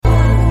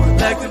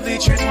collectively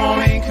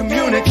transforming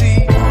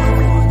community.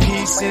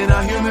 Peace in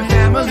our human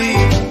family.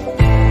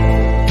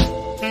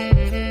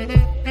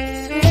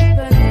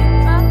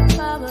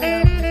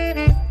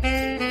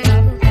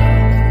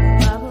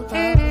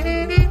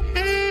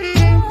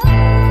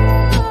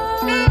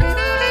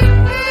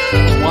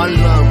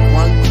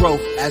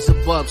 As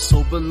above,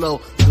 so below.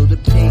 Feel the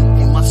pain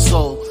in my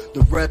soul.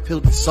 The red pill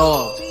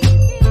dissolved.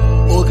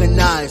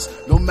 Organized,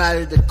 no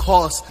matter the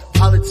cost.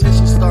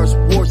 Politicians start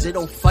wars, they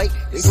don't fight,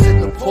 they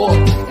send the poor.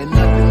 And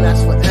nothing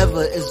lasts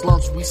forever as long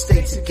as we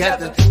stay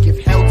together. Give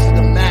hell to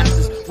the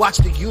masses, watch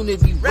the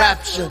unity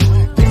rapture.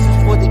 This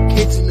is for the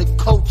kids and the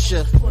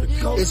culture.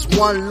 It's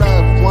one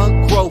love,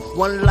 one growth,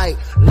 one light.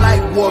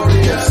 Light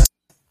warriors.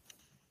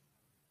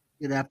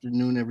 Good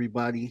afternoon,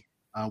 everybody.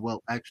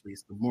 Well, actually,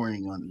 it's the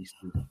morning on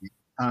Eastern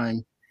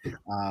time.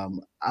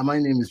 My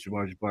name is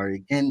Jamar Jabari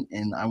again,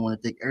 and I want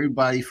to thank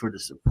everybody for the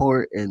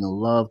support and the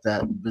love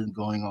that's been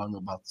going on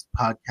about this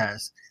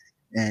podcast.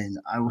 And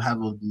I will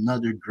have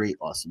another great,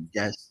 awesome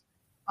guest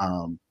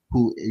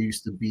who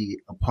used to be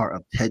a part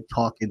of TED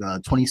Talk in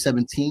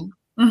 2017.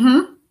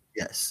 Mm-hmm.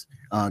 Yes,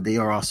 they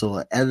are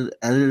also an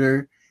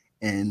editor,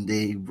 and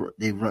they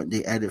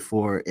edit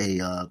for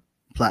a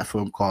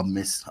platform called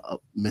Miss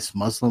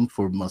Muslim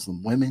for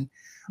Muslim women.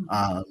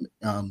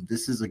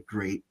 This is a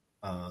great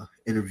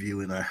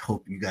interview, and I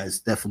hope you guys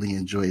definitely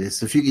enjoy this.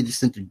 So if you could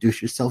just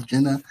introduce yourself,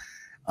 Jenna.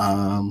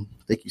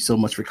 Thank you so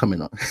much for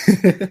coming on.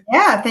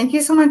 Yeah, thank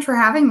you so much for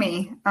having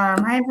me.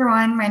 Hi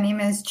everyone, my name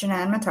is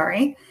Janan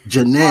Matari.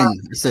 Janan,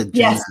 I said Janan.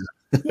 Yes.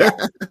 Yeah.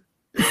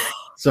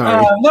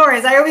 Sorry. No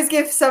worries. I always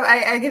give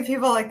I give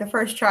people like the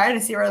first try to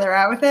see where they're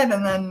at with it,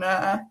 and then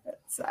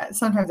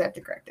sometimes I have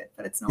to correct it,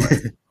 but it's no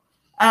worries.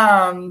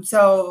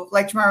 So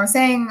like Jamar was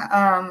saying,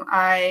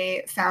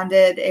 I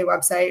founded a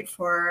website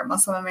for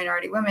Muslim and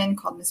minority women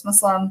called Miss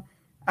Muslim.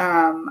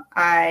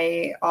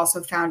 I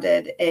also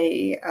founded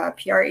a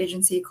PR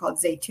agency called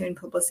Zaytoon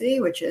Publicity,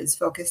 which is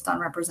focused on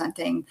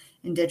representing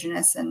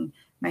Indigenous and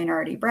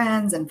minority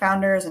brands and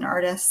founders and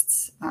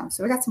artists.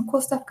 So we got some cool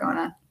stuff going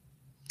on.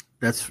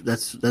 That's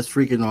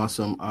freaking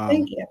awesome.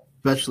 Thank you.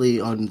 Especially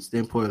on the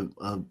standpoint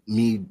of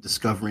me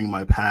discovering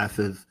my path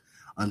of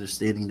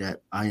understanding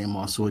that I am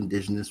also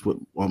Indigenous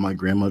on my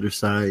grandmother's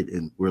side,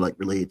 and we're like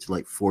related to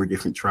like 4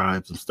 different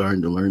tribes I'm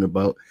starting to learn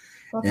about.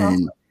 That's and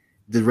awesome.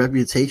 The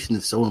reputation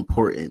is so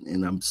important,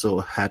 and I'm so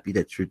happy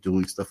that you're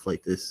doing stuff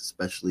like this,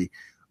 especially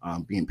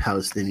being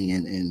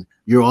Palestinian, and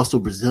you're also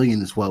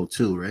Brazilian as well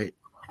too, right?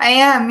 I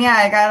am. Yeah,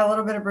 I got a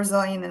little bit of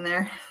Brazilian in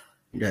there.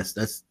 Yes,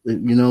 that's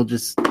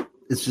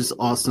it's just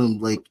awesome.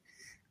 Like,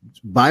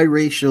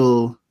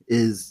 biracial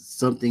is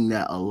something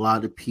that a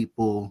lot of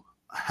people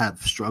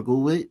have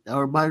struggled with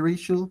or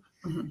biracial,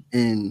 mm-hmm.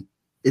 And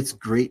it's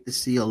great to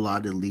see a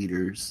lot of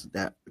leaders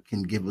that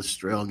can give a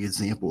strong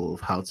example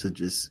of how to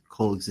just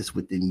coexist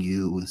within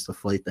you and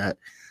stuff like that.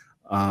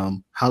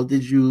 How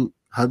did you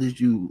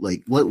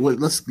like what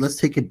let's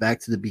take it back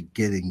to the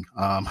beginning.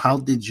 How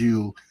did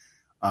you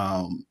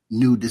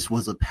knew this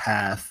was a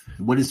path?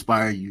 What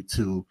inspired you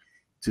to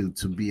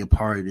be a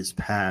part of this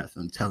path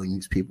and telling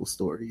these people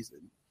stories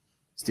and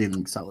standing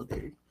in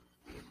solidarity?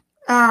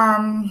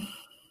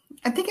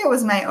 I think it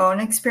was my own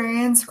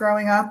experience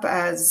growing up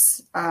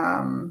as,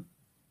 an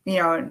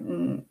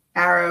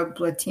Arab,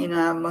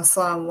 Latina,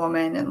 Muslim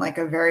woman in like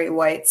a very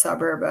white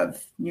suburb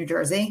of New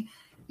Jersey.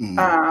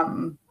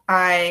 Mm-hmm.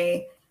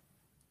 I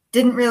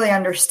didn't really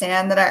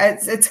understand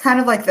that. It's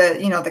kind of like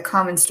the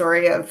common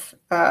story of,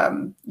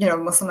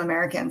 Muslim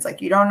Americans.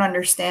 Like, you don't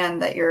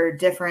understand that you're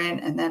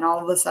different. And then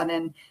all of a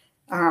sudden,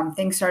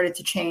 things started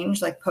to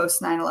change, like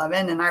post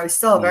 9/11, and I was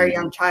still a very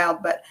young child,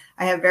 but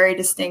I have very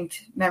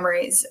distinct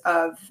memories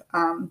of,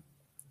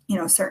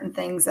 certain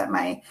things that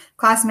my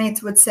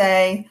classmates would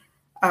say,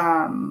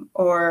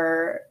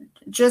 or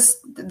just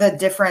the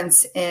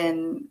difference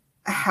in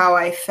how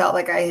I felt.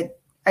 Like I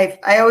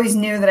always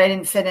knew that I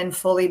didn't fit in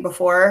fully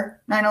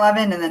before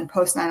 9/11, and then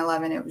post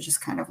 9/11, it was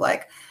just kind of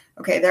like,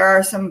 okay, there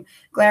are some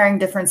glaring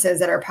differences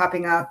that are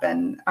popping up,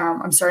 and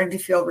I'm starting to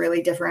feel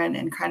really different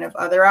and kind of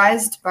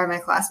otherized by my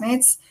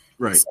classmates.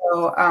 Right.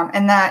 So,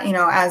 and that,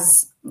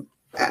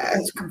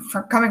 as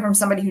coming from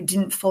somebody who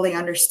didn't fully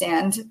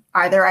understand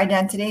either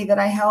identity that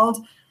I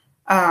held,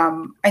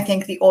 I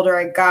think the older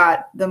I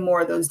got, the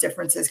more those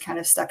differences kind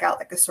of stuck out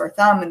like a sore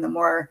thumb, and the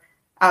more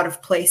out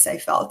of place I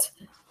felt.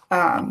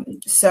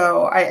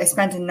 So I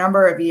spent a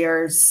number of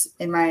years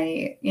in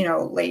my,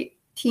 late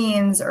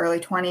teens, early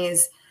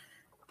 20s,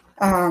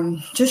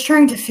 just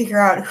trying to figure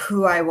out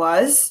who I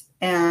was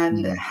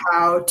and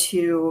how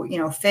to,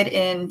 fit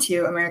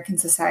into American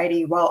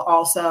society while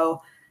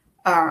also,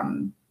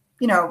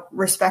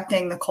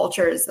 respecting the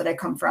cultures that I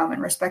come from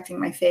and respecting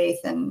my faith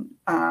and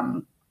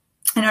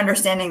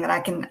understanding that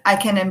I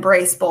can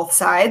embrace both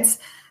sides.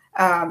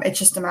 It's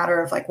just a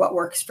matter of like what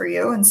works for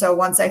you. And so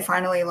once I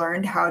finally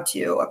learned how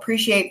to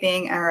appreciate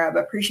being Arab,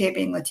 appreciate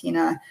being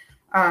Latina,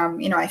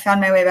 I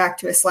found my way back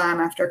to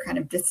Islam after kind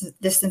of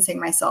distancing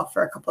myself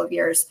for a couple of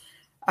years.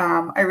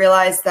 I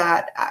realized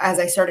that as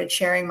I started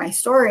sharing my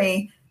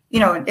story,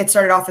 it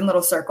started off in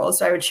little circles.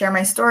 So I would share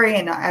my story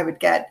and I would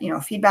get,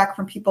 feedback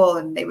from people,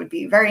 and they would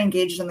be very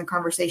engaged in the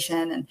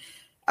conversation.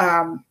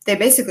 And they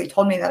basically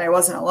told me that I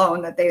wasn't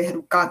alone, that they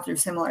had gone through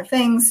similar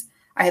things.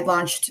 I had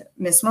launched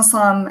Miss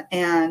Muslim,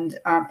 and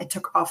it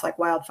took off like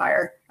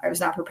wildfire. I was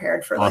not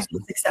prepared for like the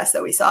success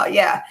that we saw.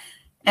 Yeah.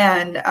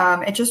 And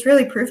it just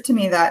really proved to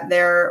me that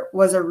there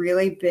was a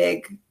really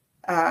big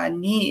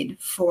need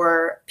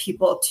for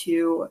people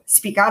to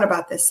speak out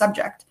about this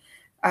subject.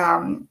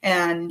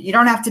 And you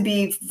don't have to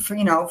be,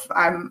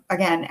 I'm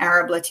again,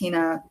 Arab,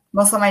 Latina,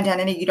 Muslim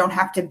identity. You don't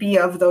have to be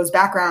of those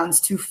backgrounds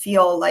to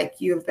feel like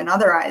you've been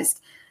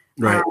otherized.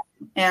 Right.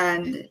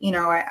 And,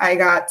 I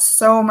got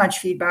so much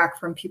feedback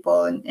from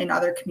people in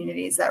other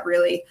communities that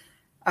really,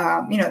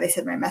 they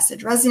said my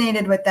message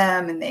resonated with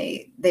them, and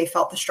they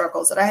felt the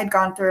struggles that I had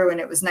gone through. And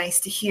it was nice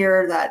to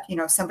hear that,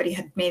 somebody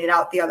had made it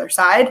out the other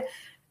side.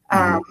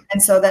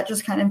 And so that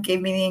just kind of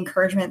gave me the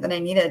encouragement that I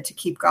needed to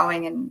keep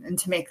going and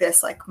to make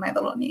this like my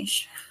little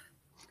niche.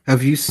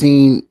 Have you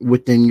seen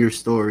within your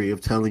story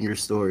of telling your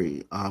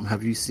story,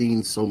 have you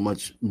seen so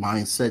much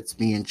mindsets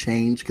being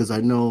changed? Because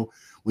I know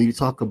when you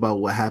talk about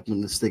what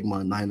happened, the stigma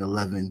on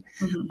 9/11,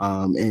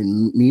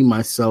 and me,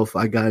 myself,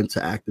 I got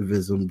into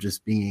activism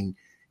just being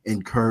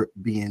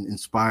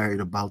inspired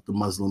about the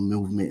Muslim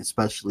movement,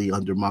 especially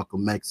under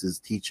Malcolm X's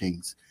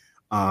teachings.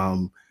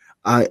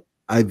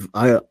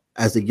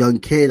 As a young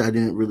kid, I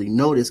didn't really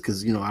notice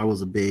because, I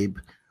was a babe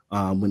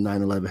when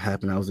 9/11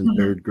 happened. I was in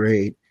third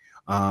grade.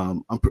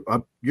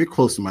 You're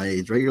close to my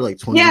age, right? You're like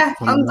 20. Yeah,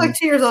 29. I'm like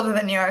 2 years older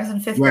than you. I was in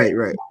fifth grade.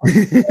 Right.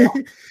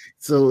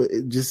 So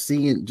just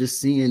seeing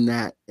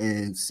that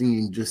and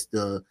seeing just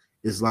the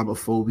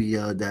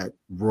Islamophobia that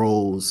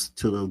rose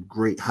to a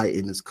great height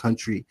in this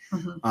country.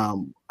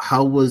 Do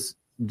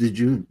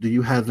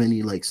you have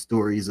any like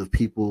stories of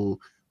people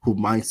who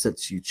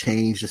mindsets you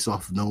change just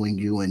off knowing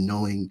you and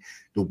knowing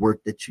the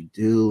work that you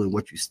do and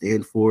what you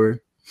stand for?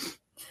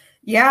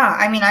 Yeah.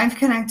 I mean, I've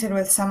connected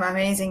with some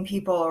amazing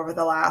people over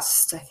the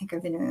last, I think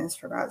I've been doing this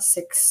for about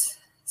six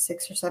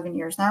or 7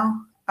 years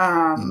now.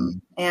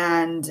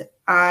 And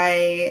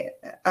I,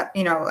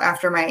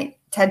 after my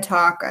TED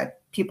talk,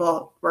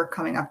 people were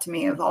coming up to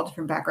me of all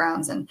different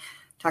backgrounds and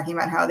talking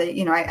about how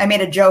they, I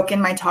made a joke in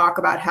my talk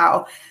about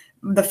how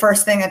the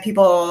first thing that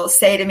people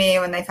say to me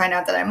when they find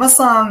out that I'm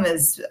Muslim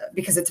is,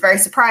 because it's very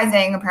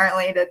surprising,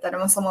 apparently, that a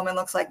Muslim woman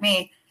looks like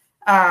me,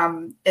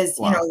 is,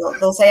 wow.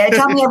 They'll say,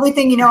 tell me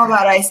everything you know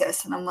about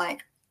ISIS. And I'm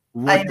like,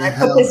 I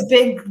put this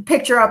big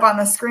picture up on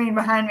the screen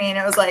behind me, and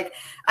it was like,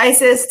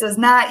 ISIS does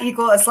not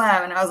equal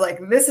Islam. And I was like,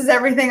 this is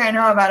everything I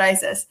know about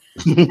ISIS.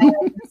 And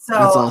so,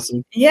 that's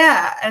awesome.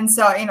 Yeah. And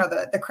so,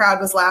 the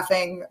crowd was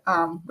laughing,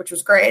 which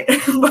was great.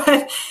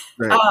 But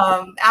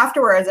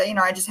afterwards,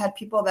 I just had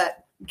people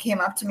that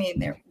came up to me,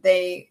 and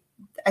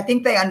I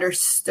think they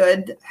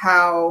understood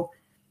how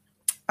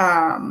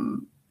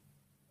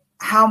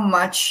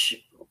much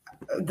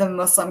the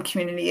Muslim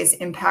community is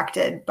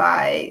impacted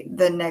by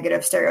the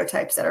negative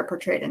stereotypes that are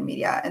portrayed in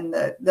media and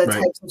the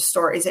types of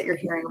stories that you're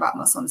hearing about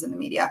Muslims in the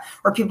media,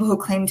 or people who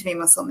claim to be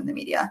Muslim in the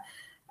media.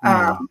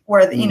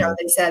 Where,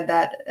 they said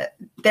that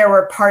there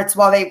were parts,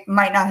 while they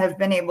might not have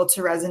been able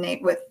to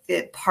resonate with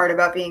the part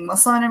about being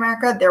Muslim in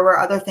America, there were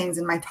other things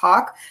in my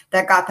talk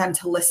that got them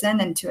to listen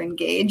and to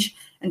engage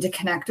and to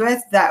connect with,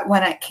 that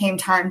when it came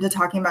time to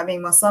talking about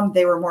being Muslim,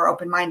 they were more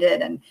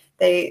open-minded, and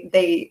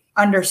they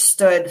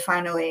understood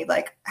finally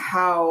like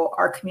how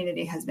our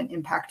community has been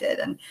impacted,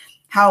 and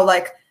how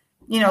like,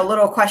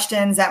 little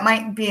questions that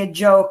might be a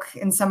joke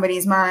in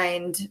somebody's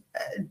mind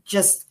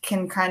just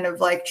can kind of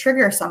like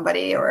trigger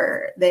somebody,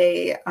 or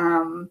they,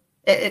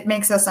 it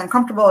makes us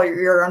uncomfortable. Or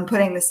you're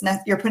putting this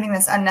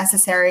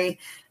unnecessary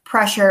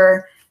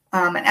pressure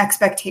and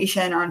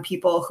expectation on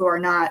people who are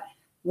not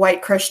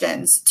white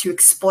Christians to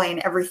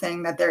explain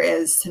everything that there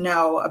is to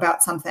know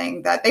about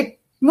something that they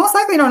most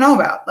likely don't know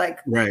about. Like,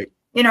 right.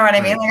 You know what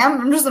I mean? Like,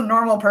 I'm just a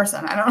normal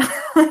person.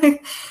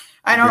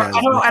 I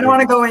don't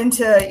want to go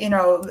into,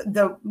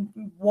 the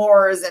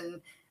wars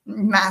and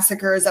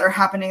massacres that are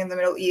happening in the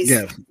Middle East.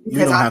 Yeah, you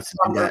don't have to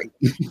do that.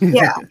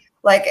 Yeah.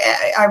 Like,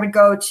 I would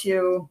go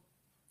to,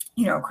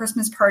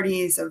 Christmas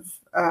parties of,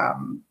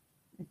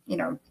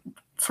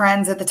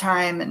 friends at the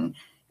time. And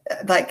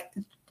like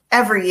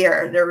every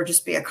year there would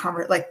just be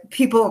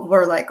people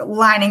were like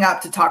lining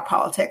up to talk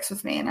politics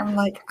with me. And I'm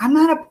like, I'm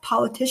not a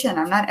politician.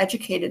 I'm not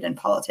educated in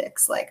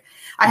politics. Like,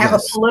 I have a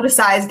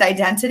politicized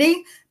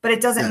identity, but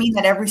it doesn't mean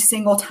that every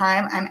single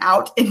time I'm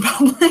out in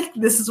public,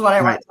 this is what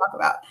I want to talk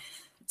about.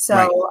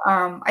 So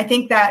I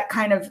think that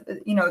kind of,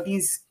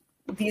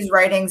 these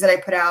writings that I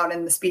put out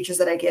and the speeches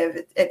that I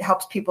give, it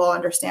helps people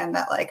understand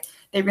that like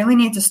they really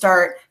need to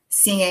start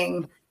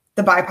seeing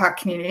the BIPOC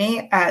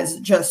community as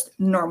just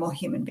normal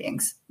human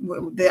beings.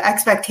 The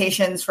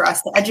expectations for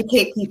us to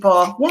educate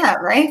people. Yeah.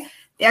 Right.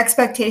 The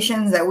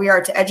expectations that we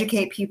are to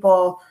educate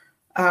people,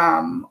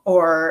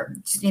 or,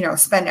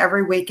 spend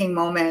every waking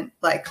moment,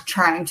 like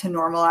trying to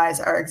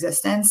normalize our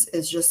existence,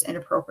 is just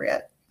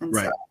inappropriate. And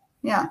so,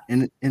 yeah.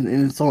 And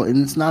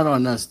it's not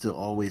on us to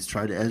always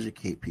try to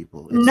educate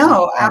people.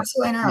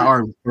 Absolutely not. It's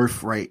our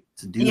birthright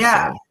to do so.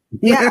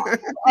 Yeah.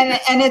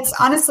 And it's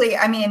honestly,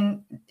 I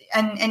mean,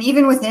 and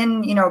even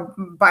within,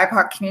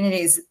 BIPOC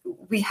communities,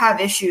 we have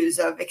issues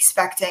of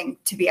expecting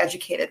to be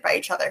educated by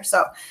each other.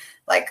 So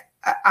like,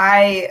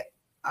 I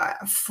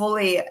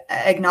fully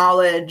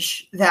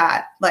acknowledge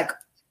that like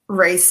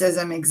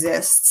racism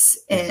exists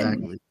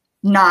in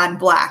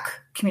non-Black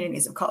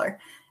communities of color.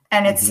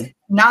 And it's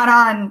not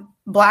on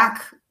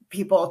Black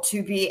people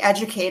to be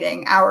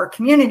educating our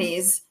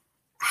communities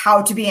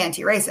how to be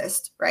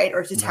anti-racist, right?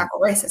 Or to tackle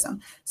racism.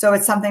 So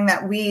it's something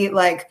that we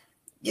like,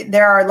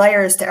 there are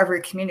layers to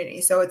every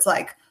community. So it's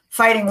like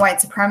fighting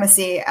white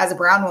supremacy as a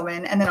brown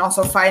woman, and then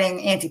also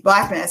fighting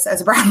anti-Blackness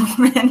as a brown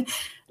woman,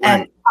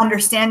 and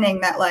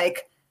understanding that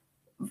like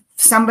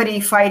somebody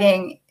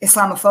fighting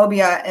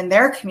Islamophobia in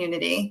their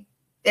community,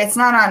 it's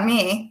not on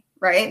me,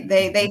 right?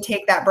 They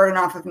take that burden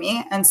off of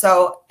me. And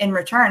so in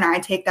return, I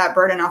take that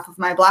burden off of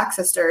my Black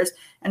sisters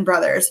and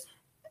brothers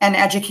and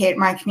educate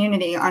my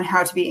community on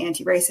how to be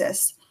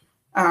anti-racist.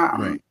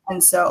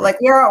 And so like,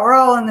 we're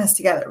all in this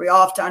together. We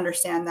all have to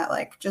understand that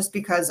like, just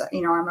because,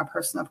 I'm a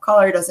person of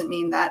color doesn't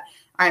mean that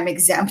I'm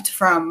exempt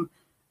from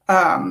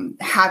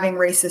having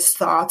racist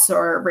thoughts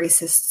or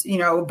racist,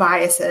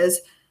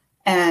 biases.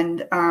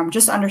 And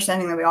just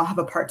understanding that we all have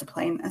a part to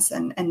play in this,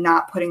 and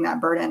not putting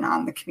that burden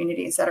on the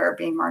communities that are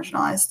being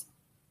marginalized.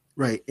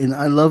 Right. And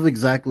I love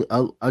exactly,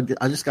 I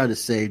just got to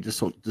say, just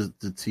so to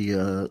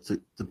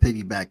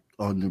piggyback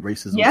on the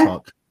racism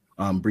talk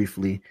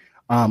briefly,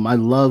 I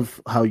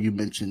love how you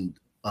mentioned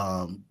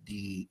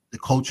the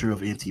culture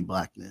of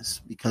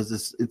anti-Blackness,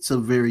 because it's a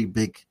very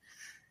big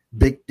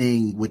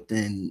thing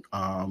within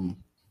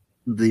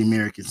the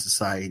American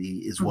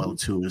society as well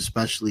too,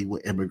 especially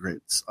with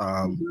immigrants.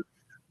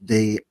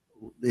 The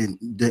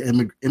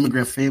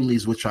immigrant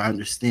families, which I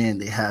understand,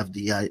 they have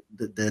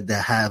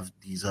that have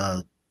these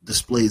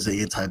displays of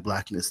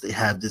anti-Blackness. They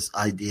have this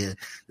idea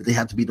that they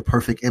have to be the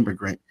perfect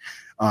immigrant.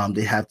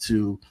 They have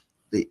to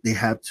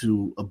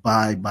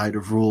abide by the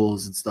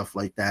rules and stuff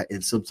like that.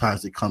 And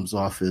sometimes it comes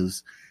off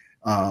as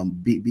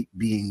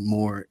being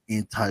more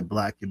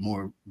anti-Black and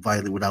more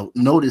violent without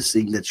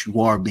noticing that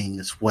you are being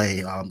this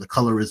way. The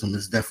colorism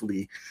is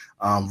definitely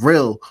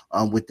real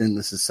within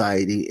the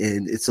society,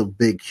 and it's a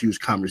big, huge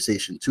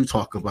conversation to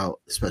talk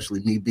about, especially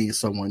me being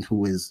someone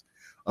who is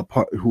an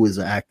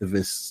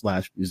activist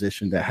 /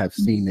 musician that have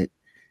seen it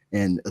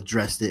and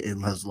addressed it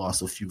and has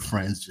lost a few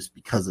friends just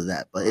because of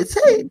that. But it's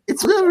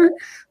whatever.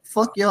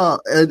 Fuck y'all.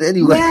 And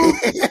anyway.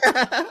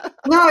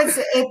 No,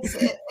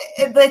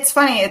 it's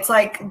funny. It's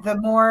like the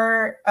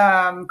more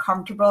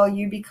comfortable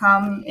you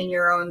become in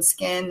your own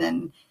skin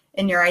and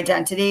in your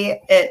identity,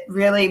 it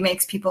really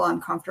makes people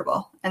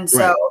uncomfortable. And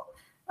so,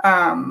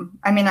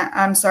 I mean,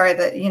 I'm sorry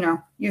that,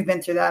 you've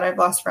been through that. I've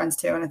lost friends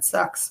too, and it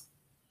sucks.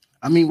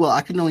 I mean, well,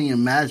 I can only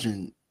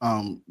imagine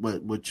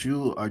what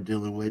you are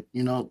dealing with.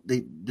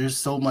 There's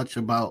so much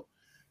about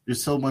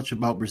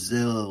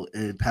Brazil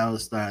and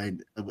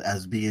Palestine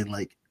as being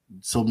like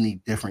so many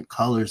different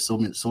colors, so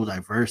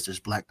diverse. There's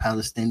Black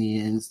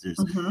Palestinians. There's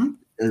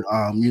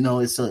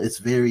it's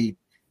very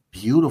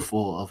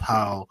beautiful of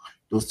how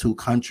those two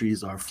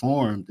countries are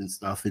formed and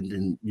stuff. And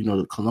then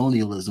the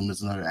colonialism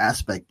is another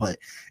aspect, but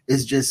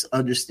it's just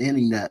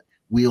understanding that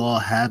we all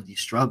have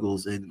these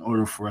struggles, and in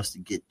order for us to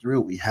get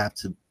through it, we have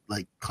to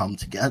like come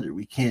together.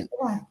 We can't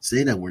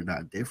say that we're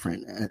not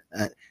different,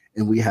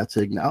 and we have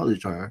to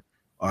acknowledge our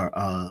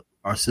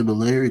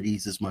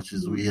similarities as much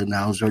as we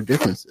acknowledge our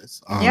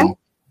differences.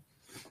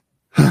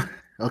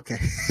 Okay.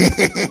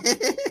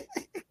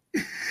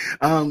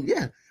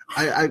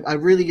 I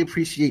really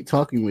appreciate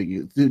talking with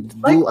you.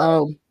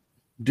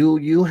 Do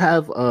you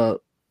have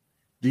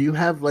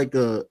like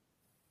a,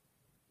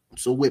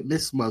 so with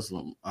Miss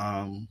Muslim,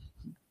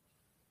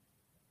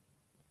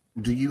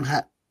 do you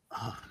have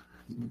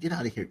get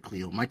out of here,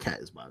 Cleo. My cat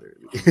is bothering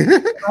me.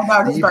 My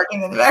dog is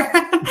barking in the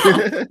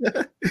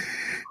background.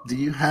 Do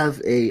you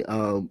have a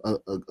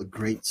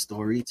great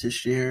story to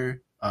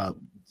share?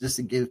 Just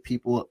to give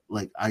people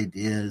like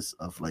ideas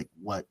of like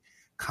what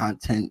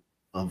content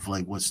of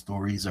like what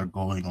stories are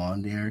going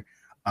on there.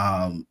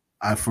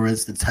 For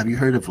instance, have you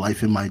heard of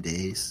Life in My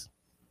Days?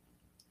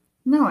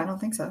 No, I don't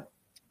think so.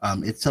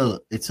 It's a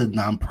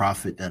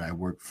nonprofit that I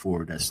work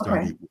for that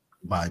started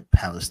by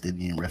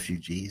Palestinian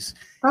refugees.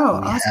 Oh,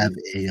 we awesome. have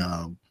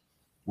a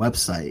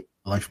website,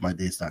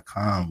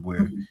 lifemydays.com,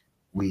 where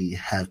we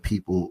have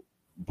people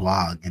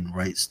blog and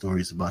write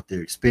stories about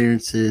their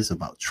experiences,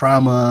 about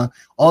trauma,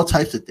 all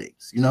types of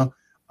things,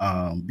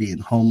 being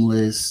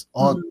homeless,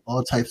 all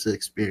types of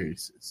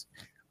experiences.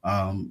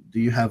 Do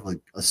you have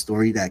like a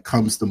story that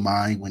comes to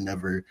mind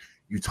whenever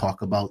you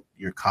talk about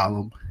your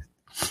column?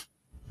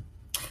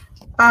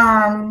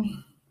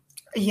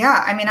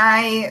 Yeah, I mean,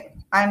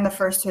 I'm the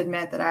first to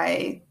admit that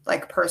I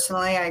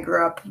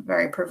grew up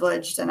very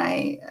privileged, and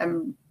I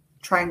am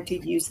trying to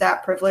use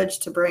that privilege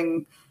to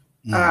bring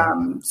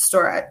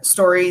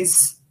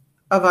stories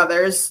of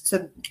others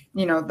to,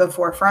 the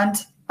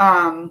forefront.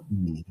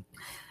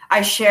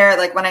 I share,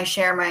 like when I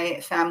share my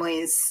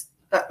family's,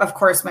 of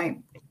course, my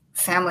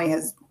family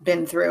has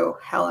been through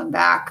hell and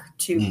back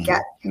to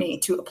get me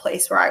to a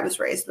place where I was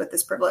raised with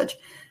this privilege.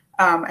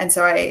 And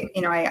so I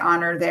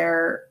honor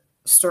their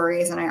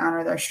stories and I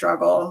honor their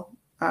struggle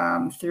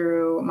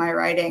through my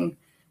writing.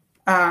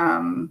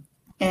 And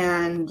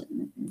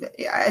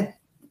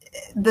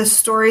the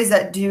stories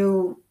that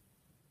do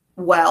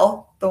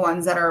well, the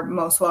ones that are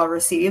most well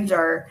received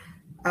are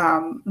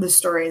the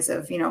stories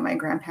of, my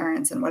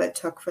grandparents and what it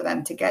took for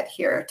them to get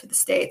here to the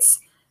States.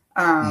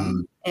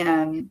 And,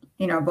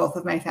 both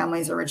of my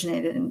families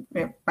originated in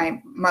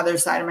my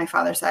mother's side and my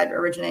father's side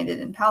originated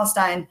in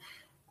Palestine.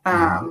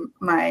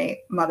 My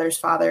mother's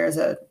father is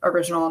an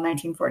original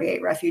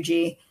 1948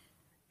 refugee.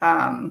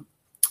 And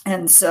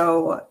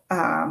so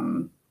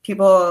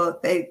people,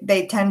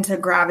 they tend to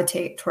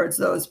gravitate towards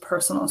those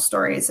personal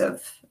stories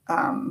of,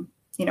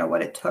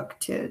 what it took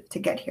to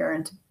get here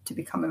and to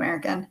become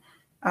American.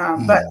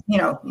 But,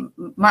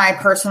 my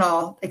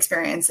personal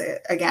experience,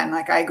 again,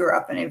 like I grew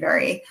up in a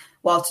very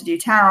well-to-do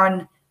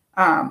town.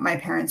 My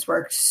parents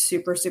worked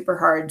super, super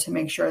hard to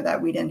make sure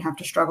that we didn't have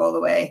to struggle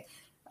the way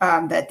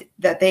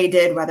that they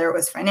did, whether it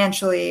was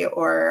financially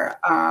or,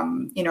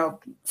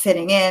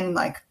 fitting in.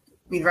 Like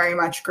we very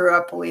much grew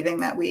up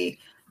believing that we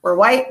were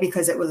white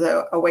because it was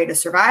a way to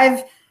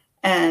survive.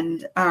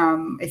 And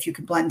if you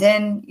could blend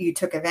in, you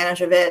took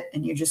advantage of it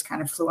and you just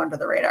kind of flew under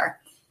the radar.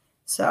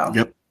 So,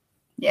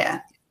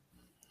 yeah.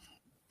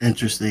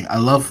 Interesting. I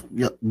love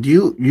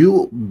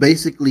you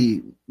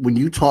basically, when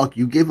you talk,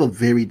 you give a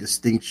very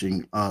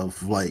distinction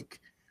of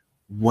like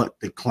what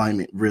the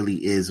climate really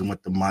is and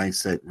what the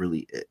mindset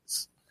really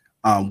is.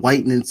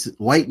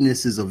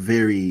 Whiteness is a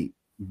very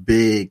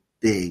big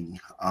thing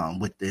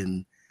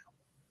within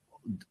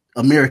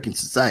American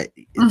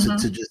society.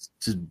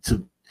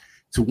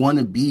 To want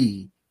to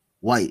be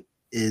white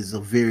is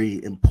a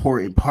very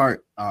important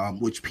part,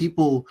 which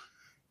people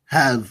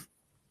have.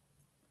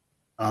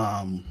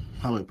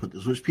 How do I put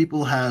this? Which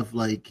people have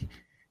like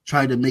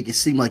tried to make it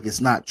seem like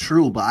it's not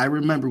true. But I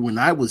remember when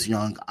I was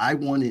young, I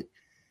wanted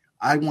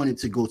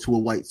to go to a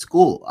white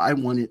school. I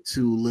wanted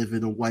to live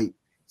in a white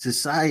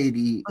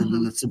society and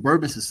in a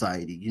suburban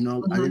society.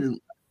 I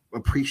didn't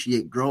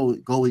appreciate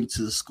going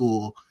to the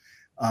school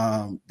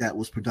that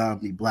was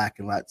predominantly Black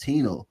and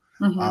Latino.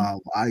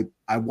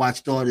 I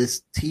watched all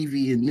this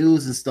TV and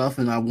news and stuff,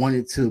 and I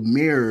wanted to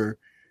mirror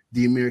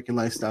the American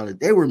lifestyle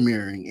that they were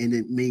mirroring, and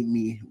it made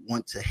me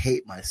want to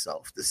hate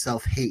myself. The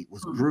self-hate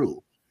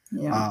grew.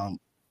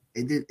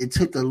 It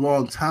took a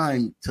long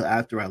time to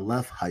after I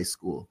left high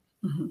school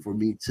for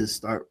me to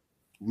start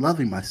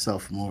loving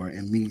myself more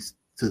and me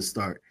to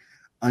start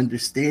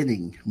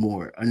understanding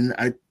more. And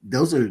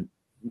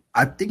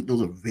I think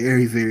those are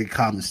very, very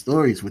common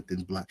stories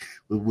within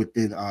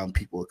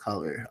people of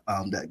color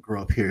that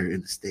grow up here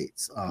in the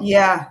States.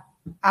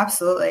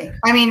 Absolutely.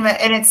 I mean,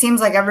 and it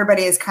seems like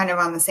everybody is kind of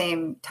on the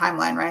same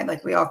timeline, right?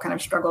 Like we all kind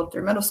of struggled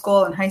through middle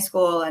school and high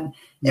school, and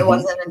it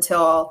wasn't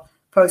until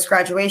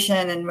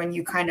post-graduation and when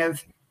you kind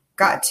of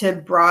got to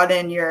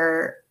broaden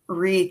your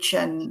reach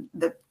and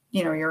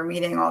you're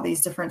meeting all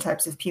these different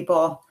types of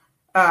people.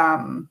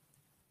 I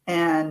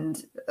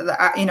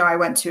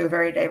went to a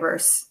very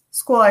diverse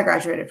school. I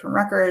graduated from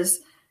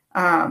Rutgers.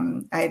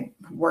 I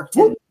worked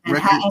in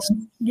Manhattan. Rutgers.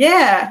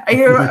 Yeah. Are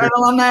you an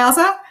alumni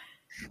also?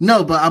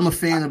 No, but I'm a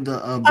fan of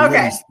the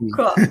okay,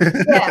 cool.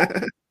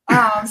 Yeah.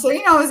 So,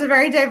 it was a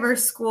very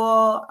diverse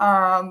school,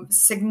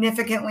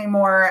 significantly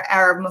more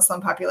Arab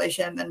Muslim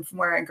population than from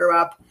where I grew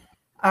up.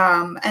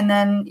 And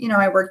then,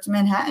 I worked in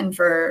Manhattan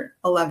for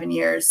 11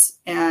 years,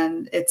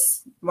 and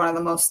it's one of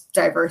the most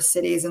diverse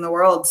cities in the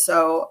world.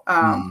 So,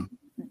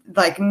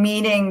 like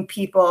meeting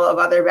people of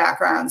other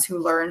backgrounds who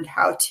learned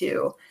how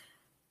to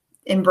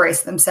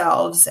embrace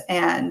themselves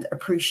and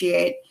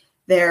appreciate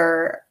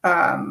their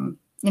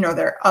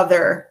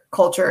other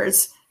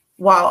cultures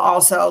while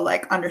also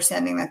like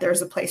understanding that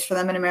there's a place for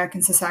them in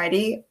American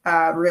society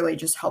really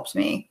just helps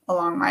me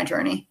along my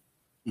journey.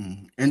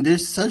 And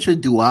there's such a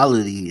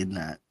duality in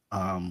that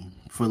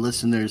for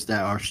listeners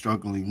that are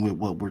struggling with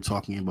what we're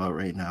talking about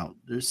right now.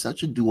 There's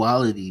such a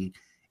duality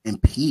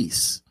and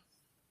peace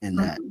in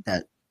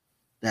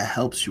that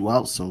helps you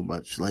out so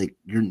much. Like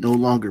you're no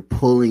longer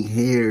pulling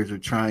hairs or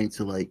trying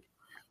to like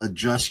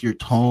adjust your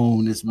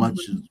tone as much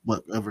as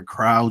whatever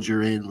crowd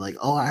you're in. Like,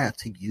 oh, I have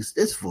to use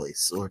this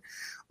voice, or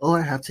oh,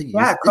 I have to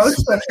use code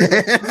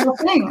switching.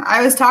 Thing.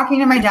 I was talking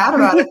to my dad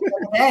about it the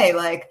other day.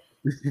 Like,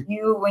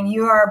 when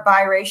you are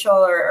biracial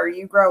or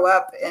you grow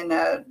up in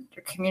a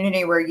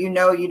community where you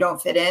don't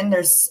fit in,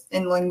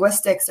 in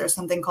linguistics there's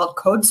something called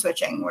code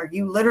switching, where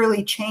you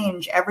literally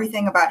change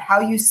everything about how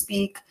you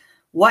speak,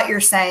 what you're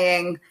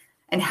saying,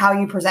 and how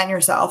you present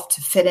yourself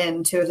to fit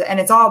into it. And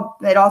it all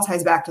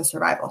ties back to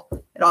survival.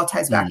 It all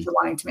ties back to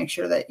wanting to make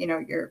sure that,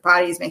 your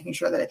body is making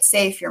sure that it's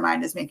safe. Your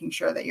mind is making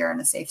sure that you're in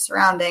a safe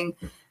surrounding.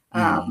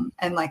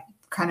 And like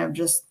kind of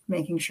just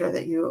making sure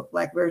that you,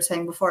 like we were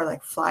saying before,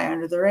 like fly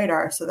under the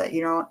radar so that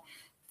you don't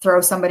throw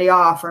somebody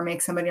off or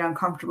make somebody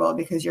uncomfortable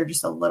because you're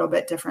just a little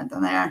bit different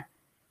than they are.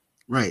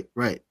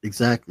 Right.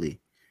 Exactly.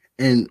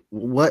 And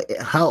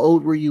how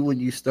old were you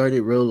when you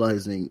started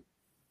realizing,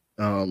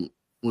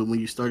 when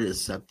you started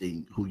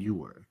accepting who you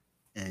were?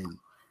 And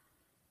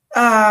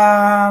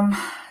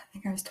I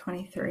think I was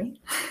 23.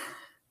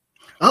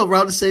 oh,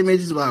 around the same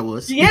age as I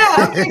was.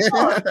 Yeah. Okay,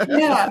 cool.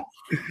 Yeah.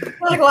 I feel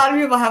like a lot of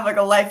people have like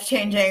a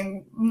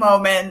life-changing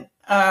moment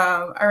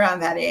around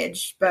that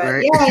age. But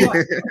Right. yeah, I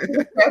went to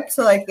a trip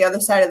to like the other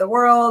side of the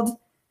world.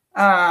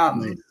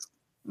 Nice.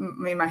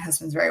 My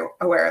husband's very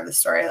aware of the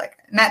story. Like,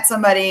 I met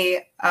somebody,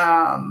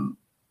 and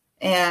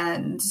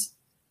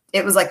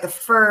it was like the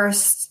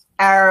first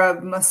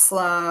Arab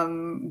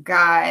Muslim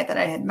guy that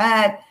I had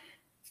met.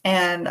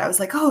 And I was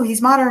like, oh,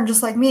 he's modern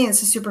just like me.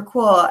 This is super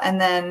cool.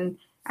 And then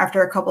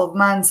after a couple of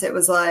months, it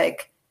was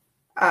like,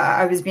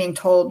 I was being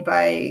told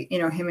by,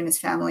 him and his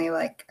family,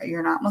 like,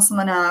 you're not Muslim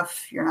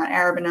enough. You're not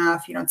Arab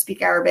enough. You don't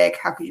speak Arabic.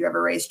 How could you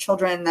ever raise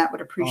children that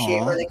would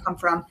appreciate where they come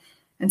from?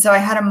 And so I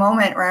had a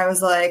moment where I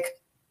was like,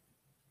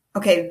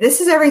 okay,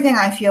 this is everything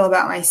I feel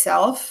about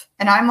myself.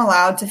 And I'm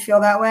allowed to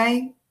feel that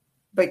way,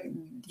 but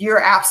you're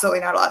absolutely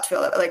not allowed to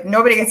feel that way. Like,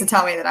 nobody gets to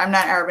tell me that I'm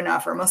not Arab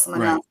enough or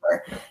Muslim enough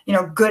or,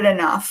 good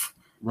enough.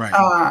 Right.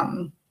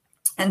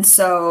 And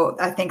so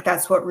I think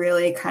that's what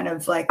really kind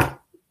of like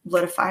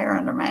lit a fire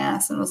under my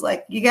ass and was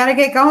like, you got to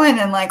get going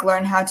and like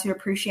learn how to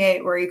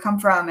appreciate where you come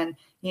from, and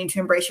you need to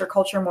embrace your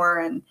culture more.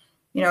 And,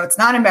 it's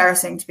not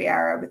embarrassing to be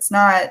Arab. It's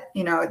not,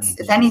 it's,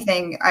 if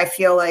anything, I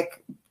feel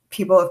like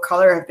people of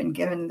color have been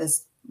given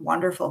this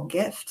wonderful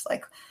gift.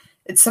 Like,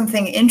 it's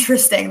something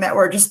interesting that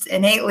we're just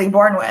innately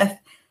born with.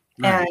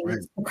 Right,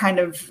 and kind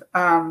of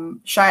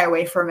shy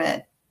away from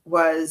it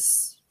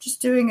was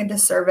just doing a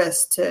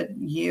disservice to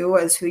you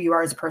as who you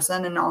are as a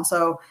person, and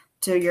also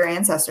to your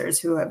ancestors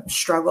who have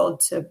struggled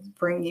to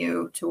bring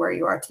you to where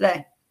you are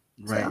today.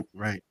 Right, so,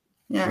 right.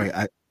 Yeah. Right.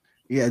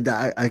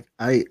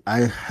 I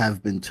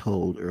have been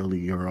told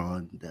earlier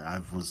on that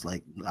I was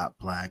like not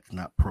black,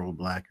 not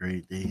pro-black or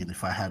anything. And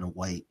if I had a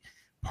white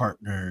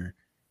partner,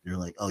 they're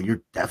like, oh,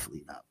 you're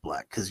definitely not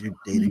black because you're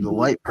dating a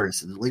white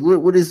person. Like,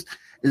 what is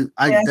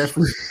I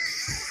definitely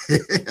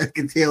I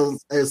can tell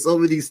so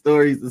many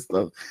stories and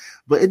stuff,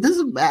 but it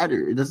doesn't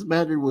matter. It doesn't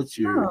matter what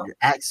your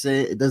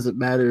accent. It doesn't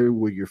matter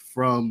where you're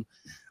from.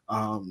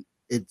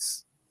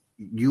 It's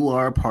you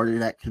are a part of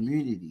that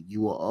community.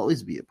 You will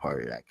always be a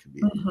part of that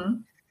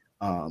community.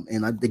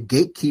 And the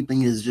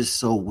gatekeeping is just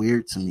so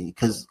weird to me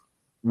because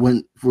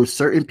for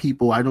certain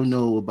people, I don't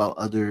know about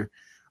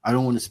I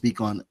don't want to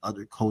speak on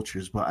other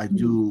cultures, but I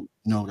do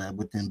know that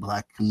within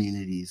Black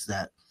communities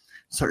that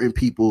certain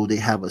people, they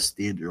have a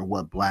standard of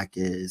what Black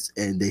is,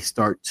 and they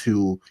start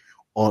to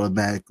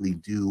automatically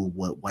do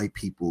what white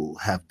people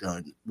have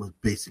done, with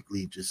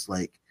basically just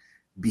like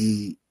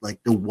be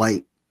like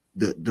the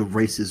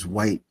racist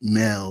white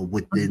male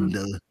within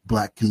the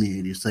Black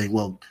community, saying,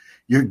 well,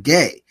 you're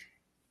gay.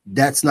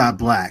 That's not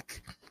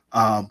Black.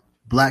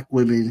 Black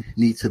women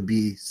need to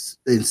be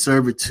in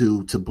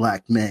servitude to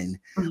Black men,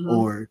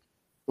 or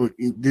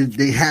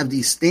they have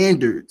these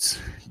standards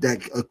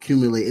that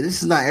accumulate. And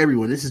this is not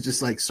everyone. This is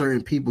just like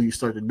certain people. You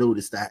start to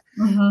notice that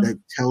that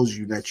tells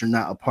you that you're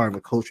not a part of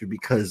a culture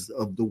because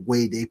of the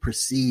way they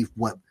perceive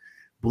what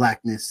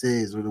Blackness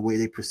is, or the way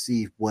they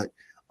perceive what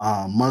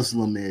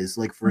Muslim is.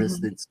 Like, for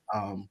instance,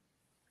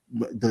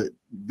 the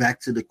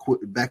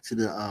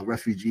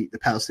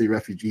Palestinian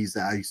refugees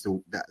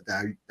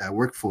that I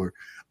worked for.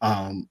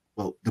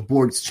 Well, the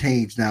board's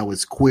changed now.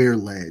 It's queer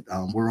led.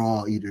 We're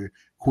all either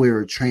queer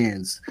or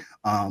trans,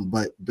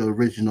 but the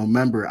original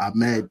member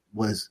Ahmed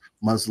was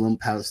Muslim,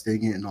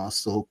 Palestinian, and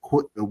also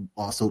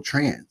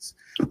trans.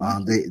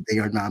 They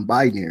are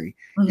non-binary,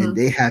 and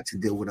they had to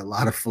deal with a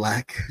lot of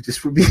flack just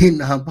for being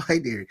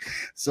non-binary.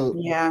 So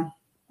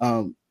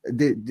I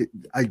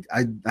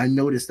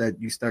noticed that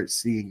you start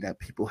seeing that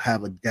people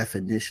have a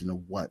definition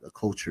of what a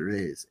culture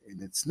is,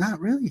 and it's not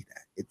really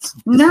that. It's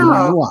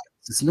nuance.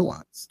 It's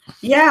nuance.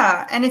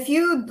 Yeah, and if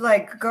you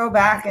like go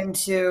back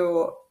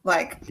into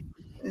like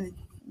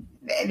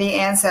the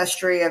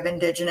ancestry of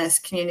indigenous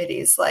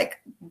communities, like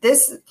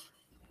this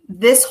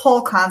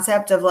whole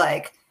concept of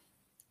like,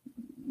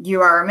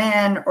 you are a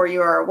man or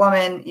you are a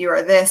woman, you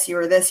are this, you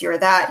are this, you are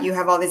that, you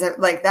have all these,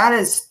 like, that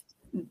does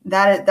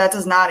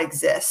not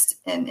exist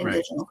in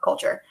indigenous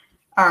culture.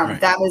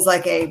 That was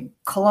like a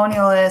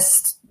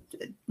colonialist,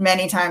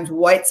 many times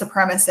white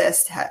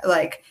supremacist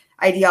like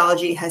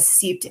ideology has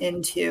seeped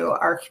into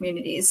our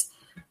communities.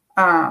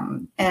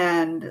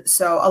 And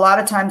so a lot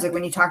of times, like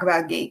when you talk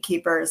about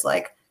gatekeepers,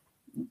 like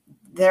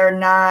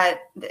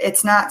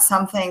it's not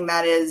something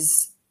that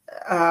is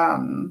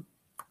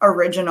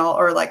original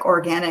or like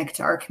organic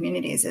to our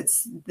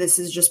communities. This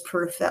is just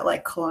proof that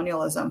like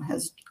colonialism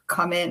has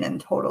come in and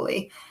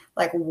totally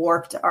like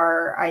warped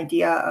our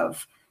idea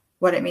of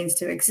what it means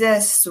to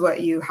exist,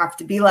 what you have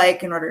to be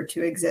like in order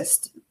to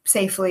exist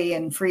safely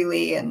and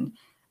freely. And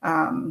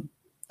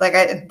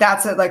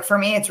that's it. Like for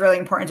me, it's really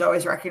important to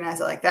always recognize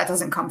that like that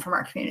doesn't come from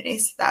our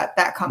communities.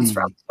 That comes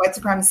from white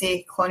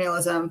supremacy,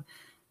 colonialism,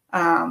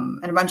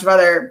 and a bunch of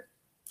other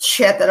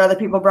shit that other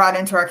people brought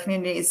into our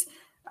communities,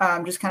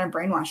 just kind of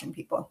brainwashing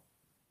people.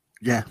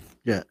 Yeah,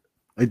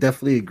 I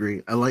definitely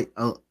agree.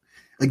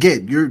 I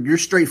Again, you're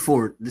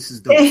straightforward. This is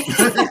dope.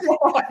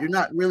 You're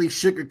not really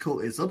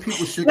sugarcoating. Some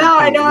people sugarcoat. No,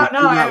 I don't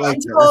know. I'm like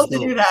told to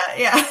do that.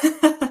 Yeah.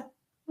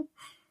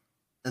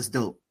 That's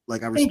dope.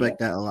 Like I respect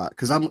that a lot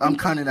because I'm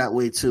kind of that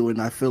way too,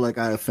 and I feel like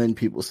I offend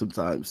people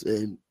sometimes,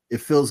 and it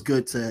feels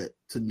good to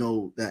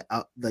know that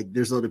like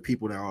there's other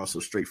people that are also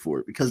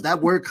straightforward because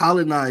that word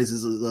colonize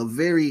is a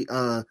very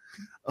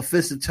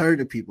offensive term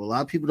to people. A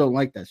lot of people don't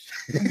like that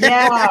shit.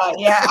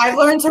 Yeah. I've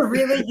learned to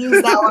really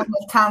use that one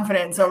with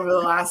confidence over the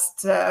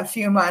last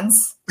few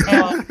months.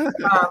 And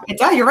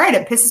you're right.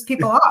 It pisses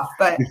people off.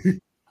 But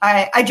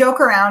I joke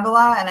around a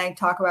lot and I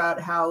talk about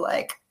how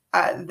like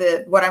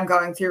what I'm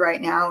going through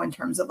right now in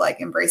terms of like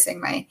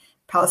embracing my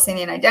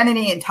Palestinian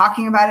identity and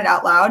talking about it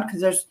out loud.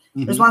 Because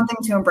there's one thing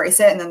to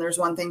embrace it. And then there's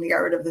one thing to get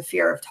rid of the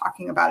fear of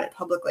talking about it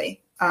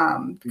publicly.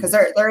 Because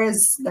there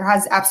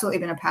has absolutely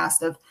been a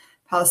past of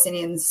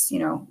Palestinians,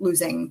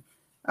 losing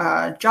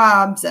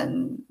jobs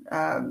and,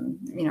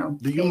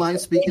 Do you mind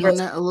speaking on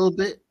that a little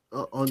bit?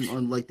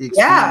 On like the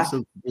experience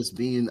of just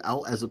being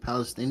out as a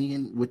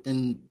Palestinian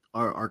within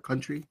our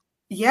country?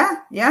 Yeah.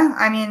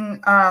 I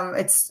mean,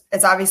 it's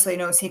obviously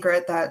no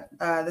secret that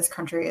this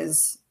country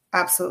is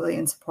absolutely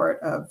in support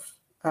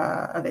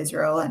of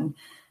Israel and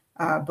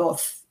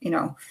both,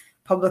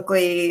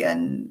 publicly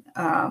and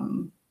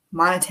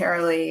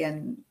monetarily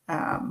and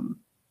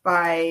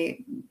by,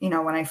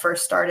 when I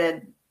first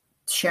started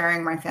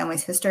sharing my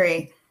family's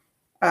history,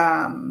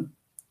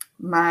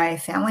 my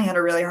family had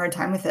a really hard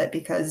time with it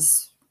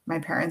because my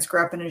parents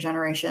grew up in a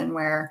generation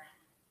where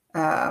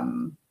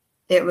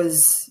it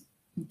was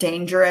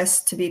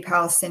dangerous to be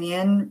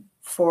Palestinian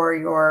for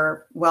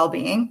your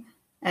well-being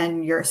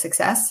and your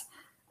success.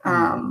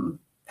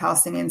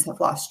 Palestinians have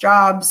lost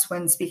jobs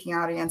when speaking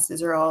out against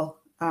Israel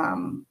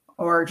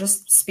or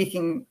just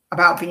speaking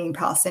about being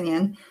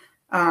Palestinian.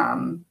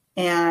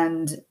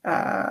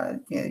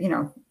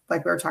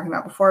 Like we were talking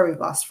about before, we've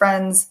lost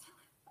friends.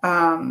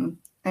 I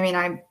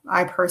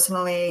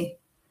personally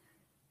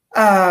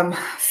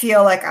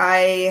feel like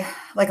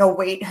a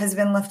weight has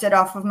been lifted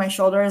off of my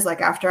shoulders.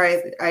 Like after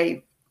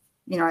I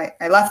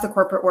left the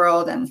corporate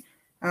world and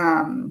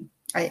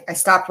I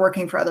stopped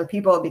working for other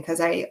people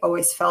because I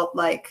always felt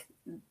like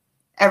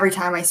every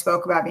time I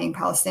spoke about being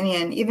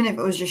Palestinian, even if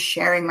it was just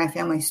sharing my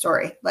family's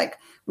story, like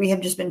we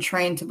have just been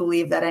trained to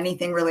believe that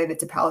anything related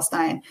to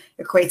Palestine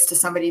equates to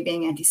somebody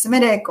being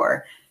anti-Semitic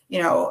or,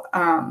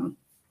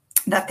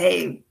 that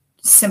they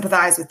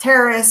sympathize with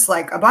terrorists,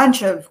 like a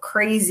bunch of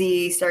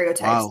crazy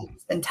stereotypes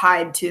and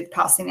tied to the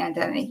Palestinian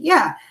identity.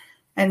 Yeah.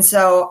 And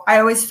so I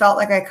always felt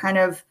like I kind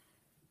of,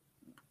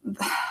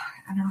 I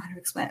don't know how to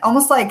explain it,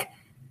 almost like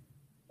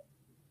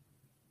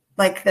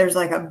there's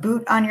like a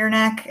boot on your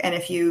neck. And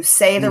if you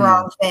say the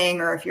wrong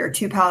thing, or if you're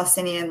too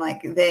Palestinian,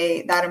 like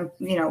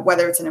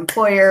whether it's an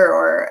employer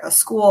or a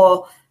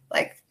school,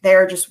 like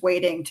they're just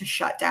waiting to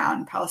shut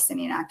down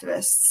Palestinian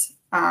activists.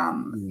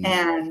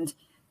 And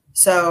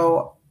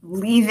so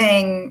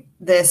leaving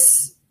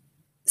this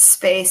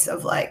space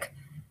of like,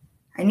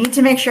 I need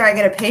to make sure I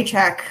get a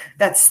paycheck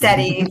that's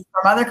steady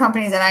from other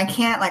companies. And I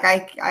can't, like,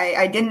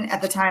 I didn't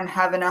at the time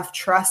have enough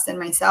trust in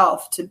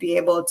myself to be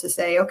able to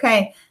say,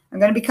 okay, I'm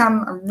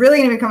really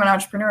going to become an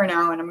entrepreneur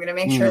now. And I'm going to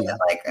make sure that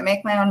like I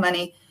make my own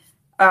money.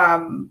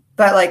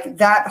 But like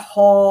that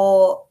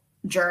whole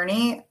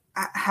journey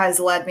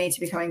has led me to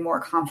becoming more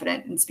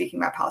confident in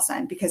speaking about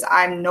Palestine because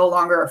I'm no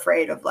longer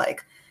afraid of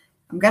like,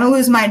 I'm going to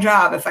lose my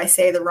job if I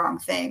say the wrong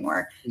thing,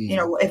 or,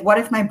 what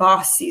if my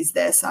boss sees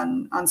this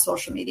on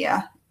social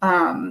media?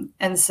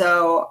 And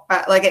so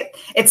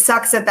it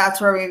sucks that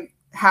that's where we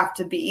have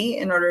to be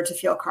in order to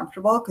feel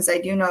comfortable. Cause I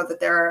do know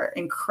that there are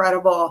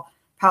incredible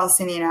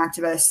Palestinian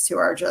activists who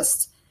are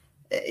just,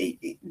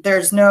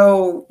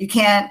 you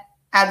can't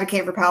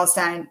advocate for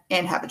Palestine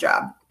and have a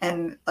job.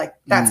 And like,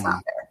 that's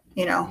not fair,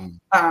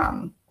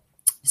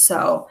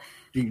 so.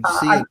 Do you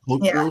see a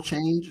cultural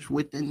change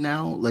within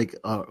now? Like,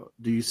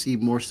 do you see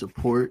more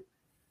support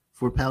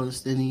for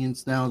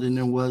Palestinians now than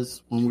there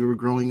was when we were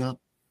growing up?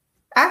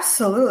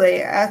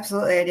 Absolutely.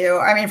 I do.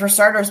 I mean, for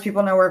starters,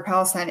 people know where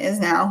Palestine is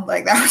now.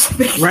 Like that was a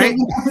big thing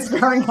when I was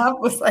growing up.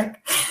 Was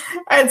like,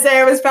 I'd say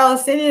I was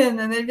Palestinian,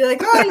 and they'd be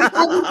like, "Oh, you're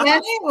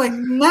Pakistani?" I'm like,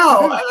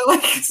 no,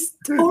 like it's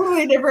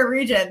totally different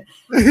region,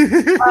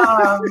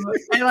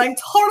 and like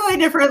totally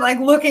different like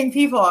looking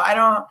people. I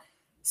don't.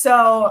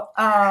 So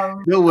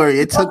don't worry,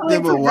 it took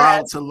them a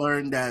while to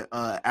learn that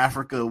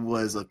Africa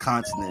was a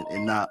continent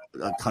and not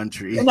a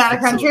country. Not a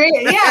country,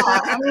 yeah.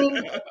 I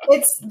mean,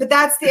 but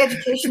that's the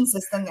education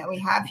system that we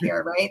have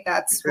here, right?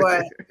 That's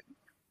what,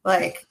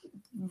 like,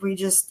 we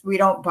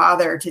don't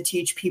bother to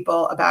teach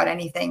people about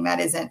anything that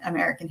isn't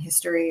American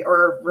history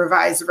or a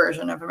revised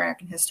version of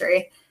American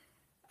history,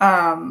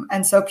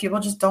 and so people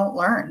just don't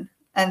learn,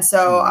 and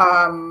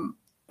so.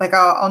 Like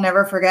I'll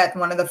never forget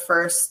one of the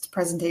first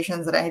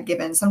presentations that I had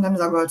given. Sometimes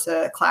I'll go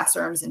to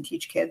classrooms and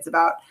teach kids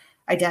about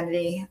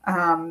identity.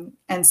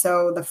 And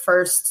so the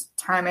first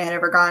time I had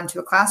ever gone to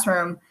a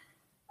classroom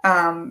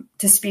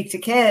to speak to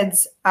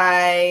kids,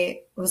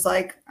 I was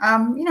like,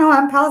 I'm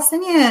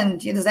Palestinian.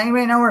 Does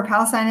anybody know where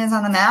Palestine is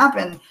on the map?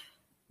 And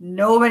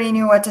Nobody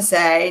knew what to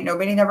say.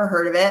 Nobody never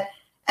heard of it.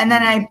 And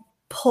then I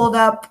pulled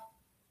up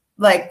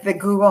like the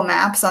Google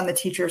Maps on the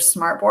teacher's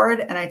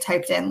smartboard and I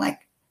typed in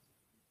like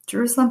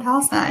Jerusalem,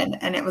 Palestine,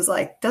 and it was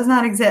like, does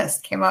not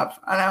exist, came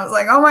up. And I was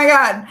like, oh my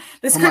God,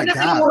 this couldn't have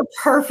been a more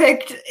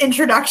perfect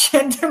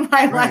introduction to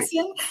my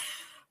lesson.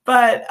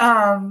 But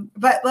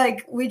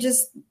like, we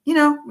just, we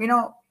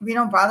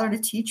don't bother to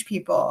teach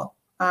people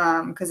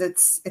because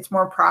it's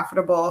more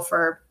profitable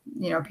for,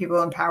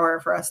 people in power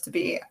for us to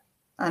be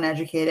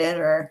uneducated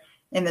or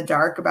in the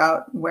dark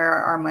about where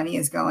our money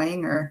is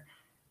going or,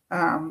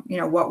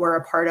 what we're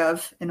a part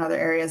of in other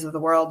areas of the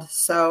world.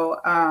 So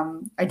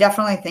I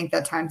definitely think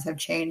that times have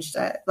changed.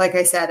 Like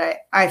I said,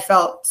 I have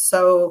felt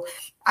so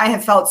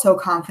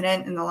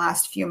confident in the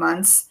last few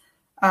months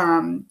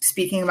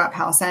speaking about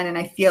Palestine. And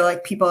I feel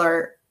like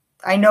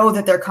I know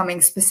that they're coming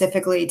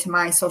specifically to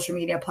my social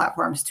media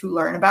platforms to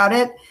learn about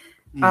it,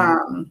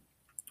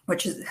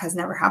 which has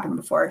never happened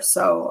before.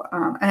 So,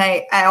 and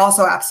I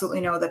also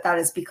absolutely know that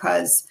is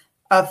because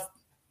of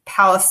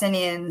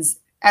Palestinians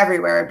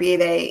everywhere, be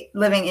they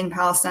living in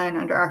Palestine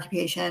under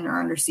occupation or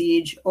under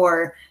siege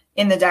or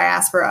in the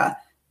diaspora,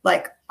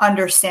 like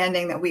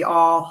understanding that we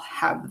all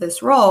have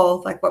this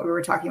role, like what we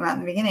were talking about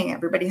in the beginning.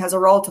 Everybody has a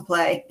role to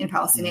play in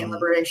Palestinian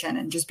liberation.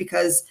 And just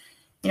because,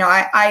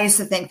 I used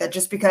to think that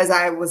just because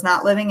I was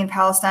not living in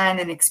Palestine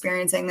and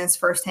experiencing this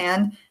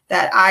firsthand,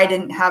 that I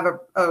didn't have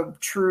a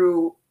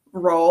true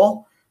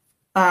role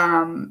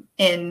in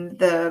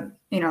the,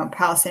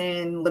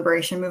 Palestinian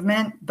liberation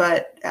movement.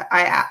 But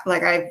I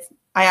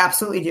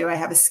absolutely do. I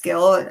have a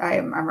skill.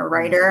 I'm a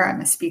writer. I'm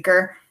a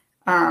speaker.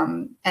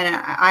 And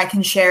I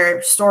can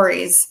share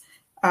stories,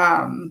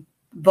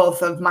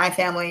 both of my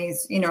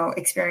family's,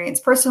 experience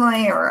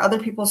personally or other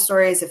people's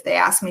stories if they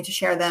ask me to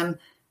share them,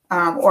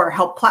 or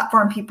help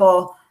platform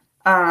people.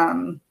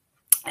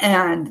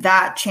 And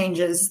that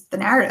changes the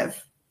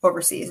narrative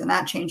overseas. And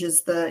that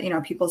changes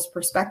the, people's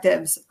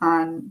perspectives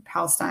on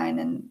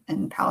Palestine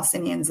and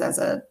Palestinians as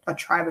a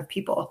tribe of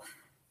people.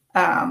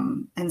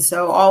 And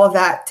so all of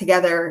that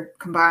together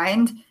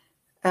combined,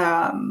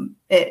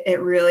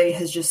 it really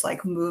has just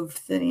like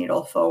moved the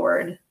needle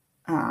forward.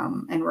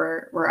 And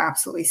we're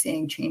absolutely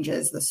seeing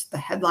changes. The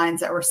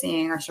headlines that we're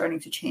seeing are starting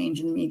to change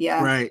in the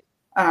media. Right.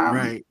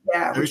 Right.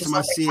 Yeah. Every time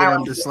I see it,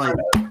 I'm just like,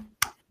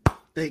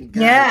 thank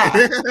God.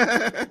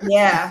 Yeah.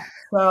 Yeah.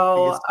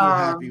 So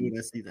happy when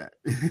I see that.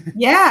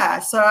 Yeah.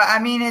 So, I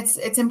mean,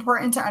 it's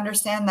important to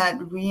understand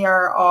that we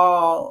are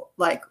all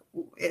like,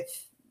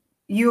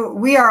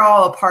 we are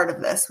all a part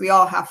of this. We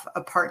all have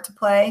a part to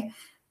play.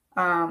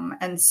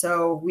 And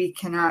so we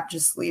cannot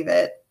just leave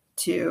it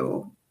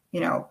to,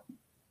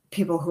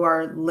 people who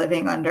are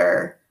living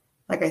under,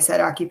 like I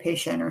said,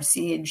 occupation or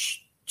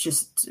siege.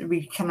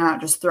 We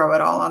cannot just throw it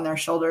all on their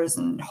shoulders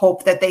and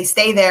hope that they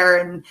stay there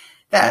and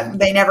that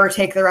they never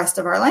take the rest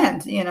of our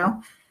land,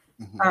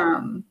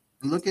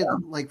 Look at,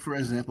 like, for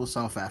example,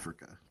 South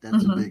Africa.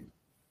 That's a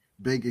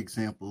big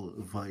example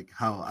of like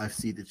how I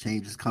see the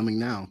changes coming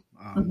now.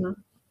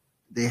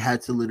 They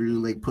had to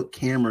literally like put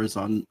cameras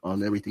on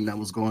everything that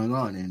was going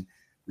on. And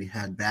we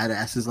had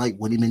badasses like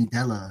Winnie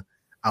Mandela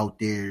out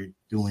there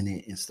doing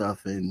it and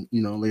stuff. And,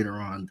 later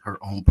on her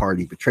own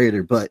party betrayed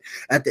her. But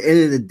at the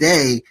end of the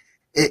day,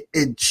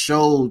 it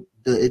showed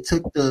it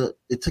took the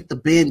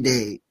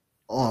Band-Aid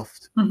off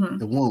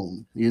the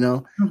wound,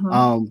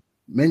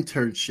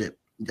 mentorship.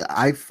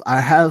 I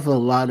have a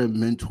lot of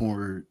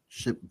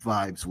mentorship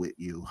vibes with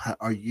you.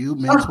 Are you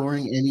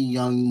mentoring any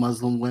young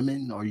Muslim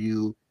women?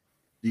 Do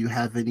you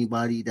have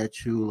anybody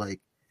that you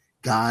like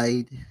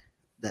guide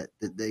that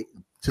they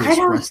to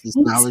express this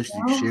knowledge,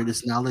 to share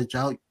this knowledge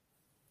out?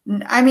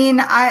 I mean,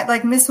 I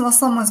like Miss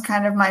Muslim was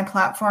kind of my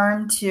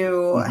platform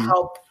to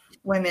help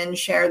women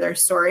share their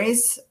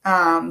stories.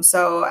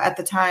 So at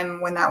the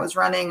time when that was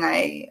running,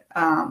 I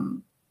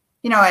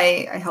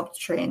helped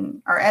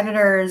train our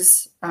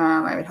editors.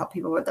 I would help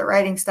people with their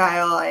writing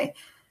style.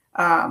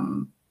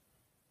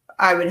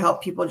 I would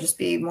help people just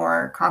be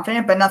more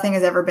confident, but nothing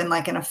has ever been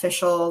like an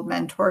official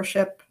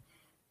mentorship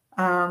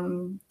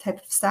type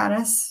of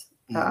status.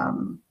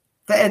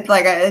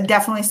 I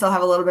definitly still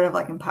have a little bit of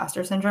like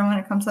imposter syndrome when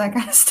it comes to that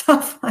kind of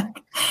stuff.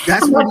 Like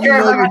that's what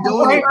you're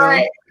doing it,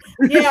 right?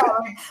 Yeah,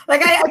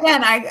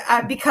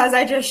 I because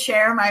I just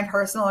share my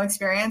personal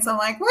experience. I'm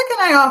like, what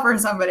can I offer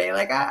somebody?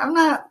 Like I'm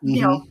not,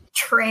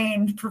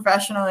 trained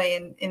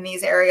professionally in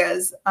these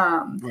areas.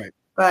 Right.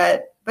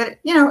 But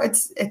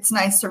it's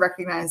nice to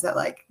recognize that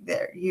like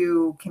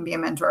you can be a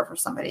mentor for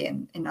somebody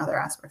in other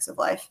aspects of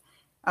life,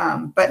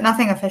 but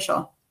nothing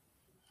official.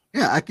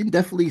 Yeah, I can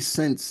definitely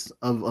sense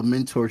a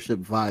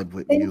mentorship vibe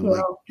with you.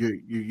 Like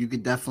you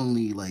could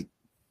definitely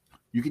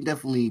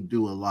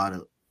do a lot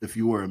of. If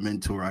you were a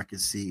mentor, I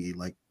could see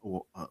like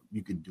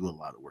you could do a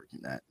lot of work in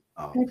that.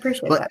 I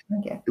appreciate that.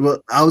 Thank you.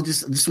 Well, I'll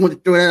just want to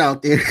throw that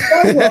out there.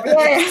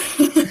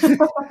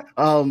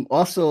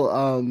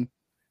 Also,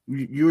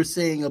 you were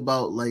saying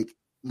about like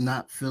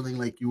not feeling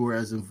like you were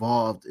as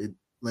involved,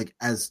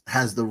 as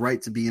has the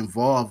right to be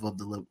involved of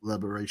the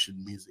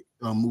liberation music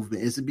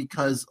movement. Is it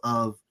because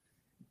of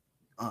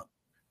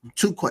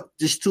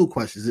just two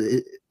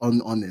questions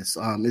on this.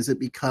 Is it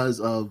because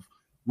of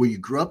where you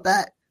grew up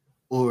at,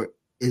 or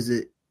is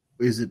it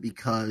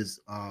because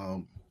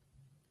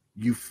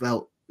you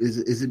felt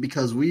is it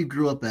because where you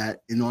grew up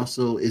at, and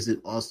also is it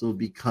also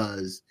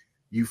because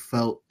you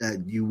felt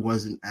that you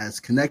wasn't as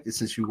connected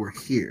since you were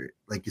here?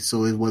 Like,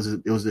 so it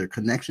was there a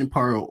connection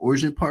part or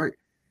origin part,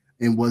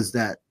 and was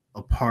that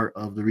a part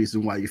of the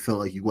reason why you felt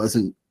like you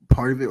wasn't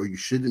part of it or you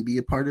shouldn't be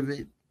a part of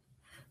it?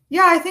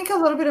 Yeah, I think a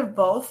little bit of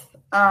both.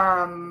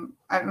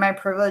 My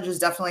privilege is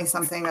definitely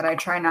something that I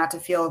try not to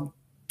feel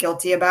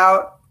guilty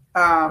about.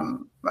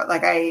 But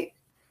like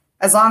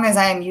as long as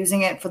I am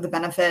using it for the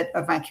benefit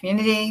of my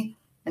community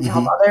and to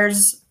help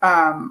others,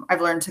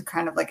 I've learned to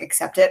kind of like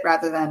accept it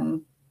rather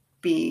than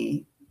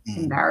be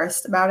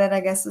embarrassed about it, I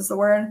guess is the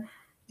word.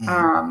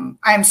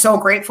 I'm so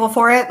grateful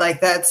for it.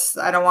 Like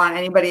I don't want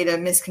anybody to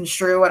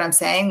misconstrue what I'm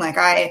saying. Like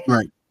I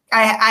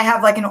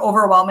have like an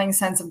overwhelming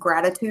sense of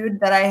gratitude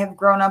that I have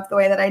grown up the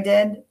way that I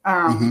did.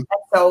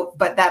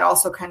 But that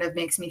also kind of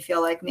makes me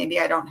feel like maybe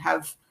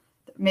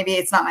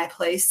it's not my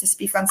place to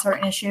speak on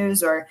certain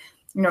issues, or,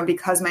 you know,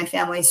 because my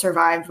family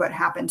survived what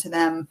happened to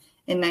them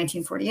in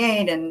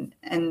 1948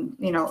 and,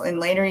 you know, in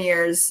later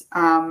years,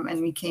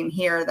 and we came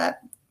here,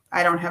 that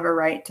I don't have a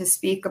right to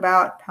speak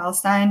about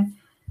Palestine.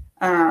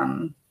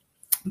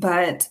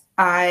 But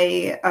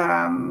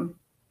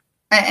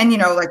and you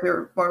know, like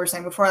what we were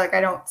saying before, like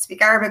I don't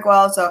speak Arabic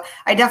well. So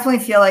I definitely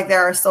feel like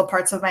there are still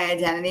parts of my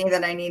identity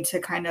that I need to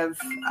kind of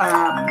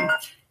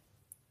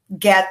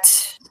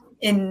get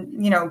in,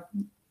 you know,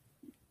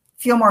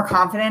 feel more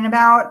confident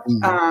about.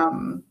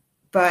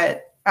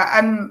 But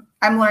I'm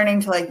learning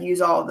to like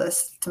use all of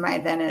this to my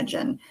advantage,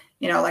 and,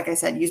 you know, like I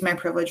said, use my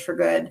privilege for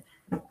good,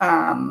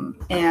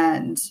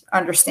 and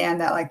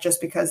understand that like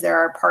just because there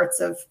are parts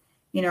of,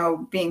 you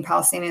know, being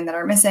Palestinian that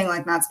are missing,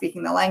 like not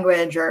speaking the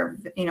language or,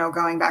 you know,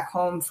 going back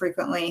home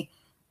frequently,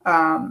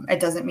 it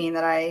doesn't mean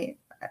that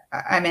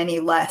I'm any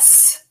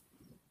less,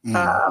 you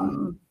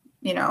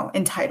know,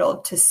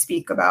 entitled to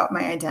speak about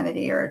my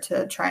identity or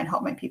to try and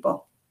help my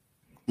people.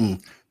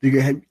 Have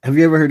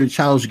you ever heard of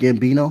Childish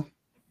Gambino?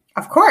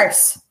 Of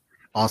course.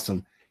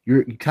 Awesome.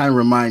 You kind of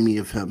remind me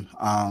of him.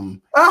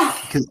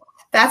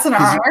 That's an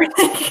honor.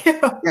 Thank you.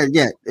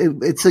 Yeah.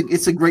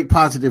 It's a great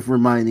positive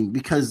reminding,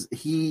 because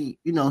he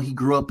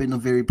grew up in a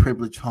very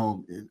privileged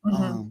home,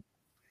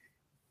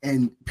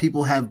 and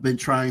people have been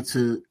trying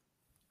to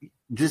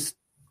just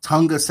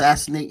tongue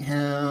assassinate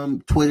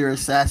him, Twitter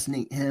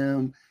assassinate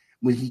him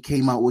when he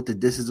came out with the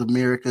 "This Is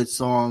America"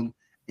 song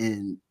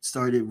and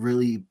started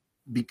really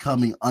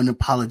becoming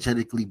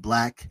unapologetically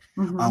black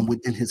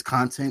within his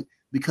content,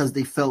 because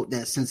they felt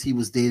that since he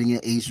was dating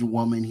an Asian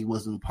woman, he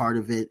wasn't a part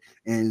of it.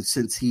 And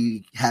since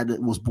he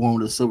was born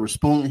with a silver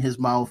spoon in his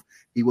mouth,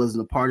 he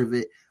wasn't a part of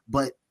it.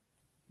 But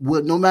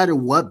no matter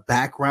what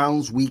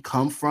backgrounds we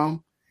come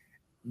from,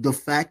 the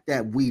fact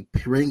that we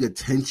bring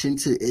attention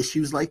to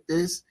issues like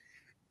this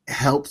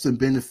helps and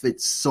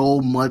benefits so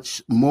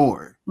much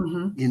more.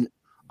 And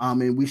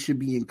we should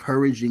be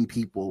encouraging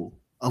people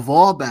of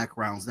all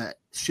backgrounds that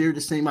share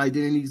the same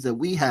identities that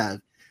we have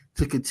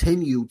to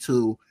continue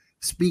to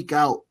speak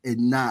out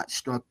and not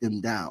struck them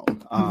down.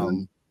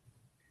 And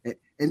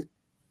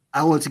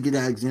I want to get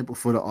that example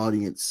for the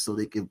audience so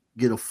they can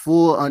get a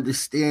full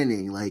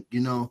understanding, like,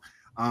 you know,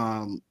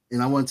 and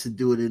I want to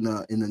do it in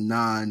a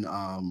non,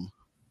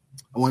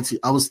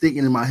 I was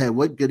thinking in my head,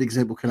 what good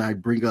example can I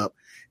bring up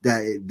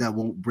that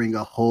won't bring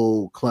a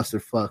whole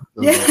clusterfuck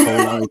of a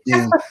whole lot of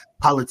damn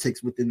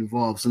politics within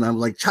involved. And I'm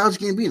like, Childish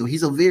Gambino,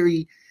 he's a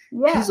very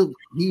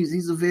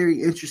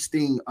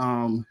interesting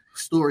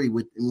story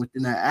within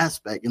that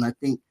aspect, and I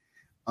think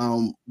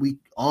we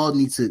all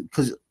need to,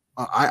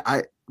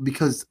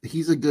 because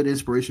he's a good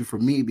inspiration for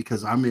me,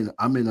 because I'm in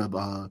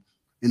a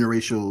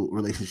interracial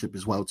relationship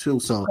as well too.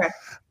 So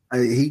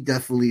he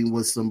definitely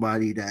was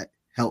somebody that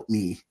helped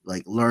me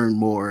like learn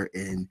more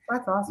and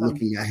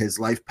looking at his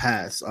life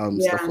past,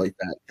 stuff like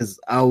that. Because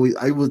I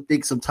would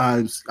think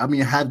sometimes, I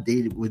mean, I have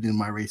dated within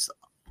my race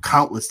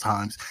countless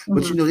times,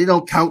 but you know, they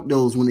don't count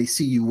those when they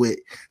see you with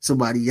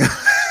somebody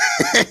else.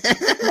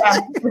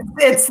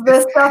 It's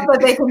the stuff that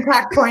they can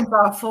pack points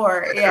off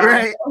for. Yeah,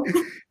 right.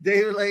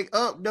 They were like,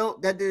 "Oh no,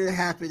 that didn't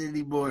happen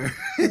anymore."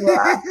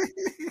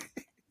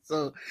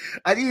 So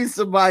I need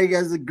somebody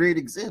as a great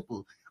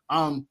example.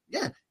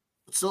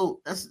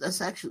 So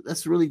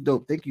that's really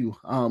dope. Thank you.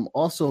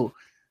 Also,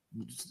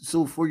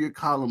 so for your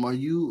column,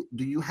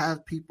 do you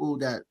have people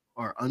that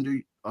are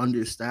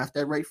understaffed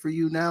that write for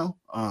you now?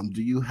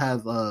 Do you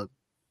have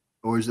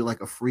or is it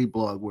like a free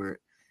blog where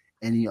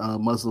any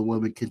Muslim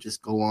women can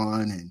just go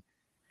on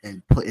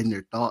and put in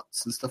their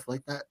thoughts and stuff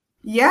like that?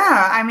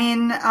 Yeah, I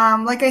mean,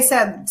 like I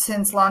said,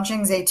 since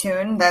launching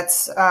Zaytoon,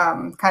 that's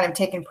kind of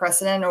taken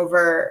precedent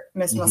over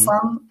Miss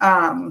Muslim,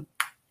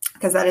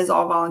 because that is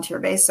all volunteer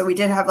based. So we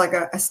did have like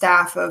a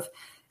staff of,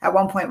 at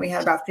one point we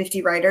had about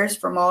 50 writers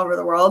from all over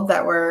the world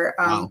that were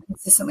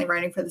consistently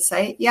writing for the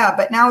site. Yeah,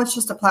 but now it's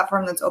just a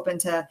platform that's open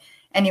to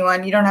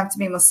anyone. You don't have to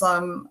be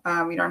Muslim.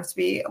 You don't have to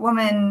be a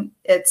woman.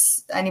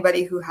 It's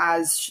anybody who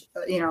has,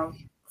 you know,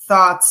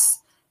 thoughts,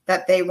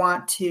 that they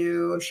want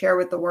to share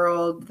with the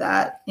world,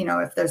 that, you know,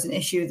 if there's an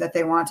issue that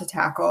they want to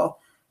tackle,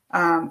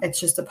 it's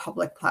just a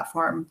public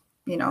platform,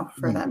 you know,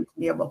 for them to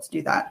be able to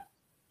do that.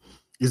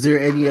 Is there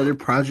any other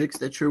projects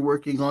that you're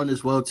working on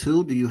as well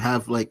too? Do you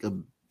have like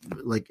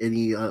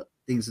any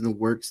things in the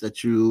works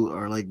that you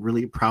are like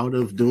really proud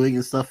of doing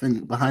and stuff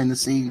in behind the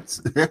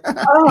scenes?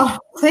 Oh,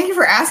 thank you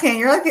for asking.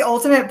 You're like the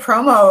ultimate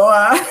promo.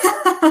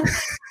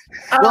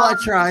 Well, I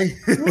try.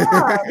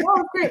 Yeah,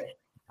 no, great.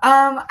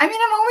 I mean,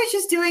 I'm always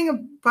just doing a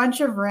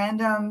bunch of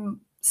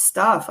random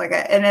stuff, like,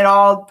 and it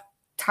all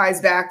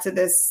ties back to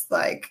this,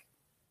 like,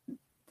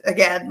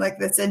 again, like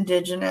this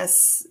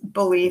indigenous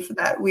belief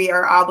that we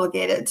are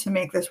obligated to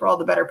make this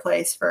world a better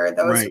place for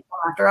those who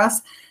come after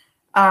us.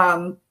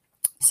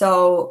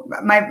 So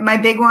my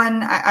big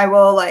one, I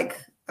will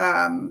like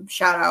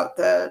shout out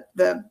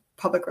the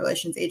public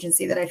relations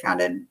agency that I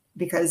founded,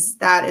 because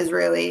that is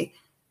really,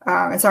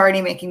 it's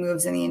already making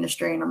moves in the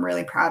industry, and I'm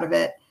really proud of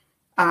it.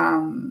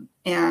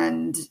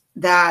 And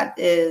that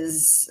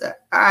is,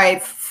 I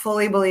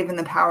fully believe in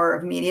the power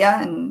of media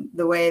and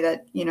the way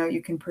that, you know,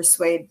 you can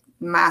persuade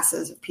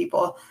masses of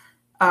people.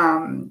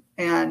 And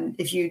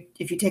if you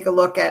take a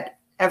look at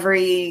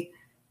every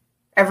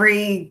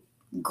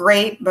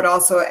great, but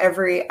also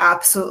every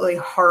absolutely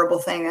horrible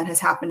thing that has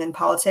happened in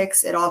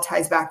politics, it all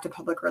ties back to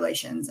public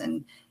relations.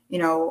 And, you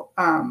know,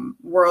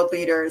 world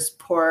leaders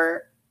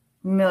pour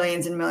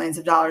millions and millions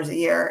of dollars a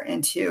year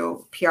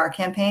into PR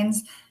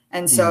campaigns.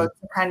 And so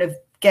to kind of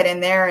get in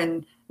there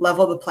and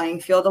level the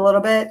playing field a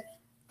little bit,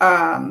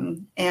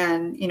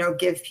 and, you know,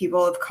 give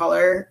people of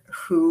color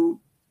who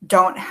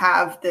don't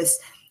have this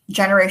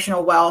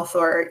generational wealth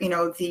or, you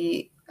know,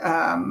 the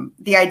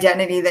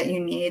identity that you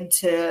need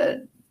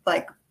to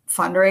like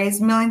fundraise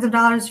millions of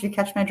dollars, if you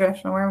catch my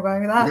drift and where I'm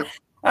going with that.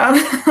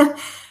 Yep.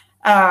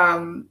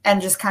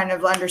 And just kind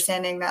of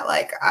understanding that,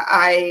 like,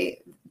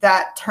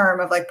 that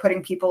term of like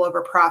putting people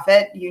over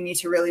profit, you need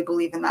to really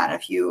believe in that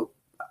if you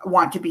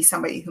want to be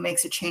somebody who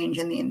makes a change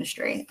in the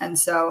industry. And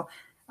so,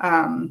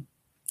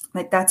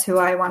 like, that's who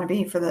I want to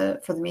be for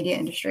the media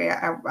industry.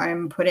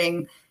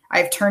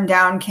 I've turned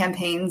down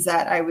campaigns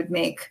that I would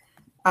make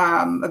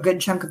a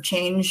good chunk of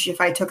change if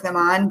I took them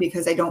on,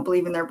 because I don't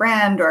believe in their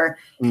brand, or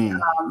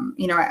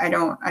you know, I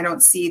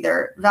don't see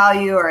their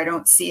value, or I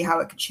don't see how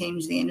it could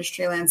change the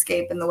industry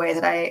landscape in the way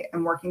that I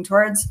am working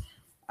towards.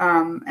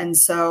 And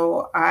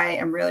so I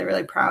am really,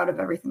 really proud of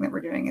everything that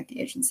we're doing at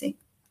the agency.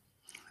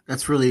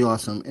 That's really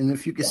awesome. And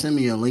if you can send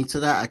me a link to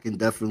that, I can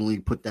definitely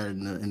put that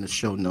in the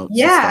show notes.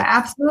 Yeah,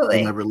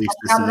 absolutely. I release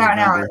this in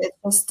now.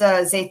 It's just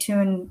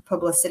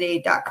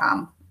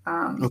zaytoonpublicity.com.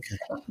 Okay.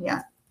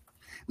 Yeah.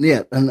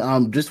 Yeah,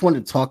 and just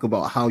wanted to talk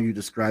about how you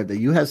described it.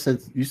 You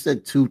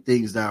said two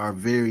things that are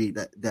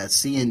that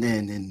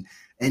CNN and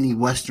any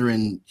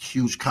Western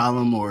huge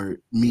column or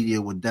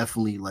media would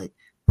definitely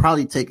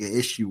probably take an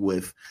issue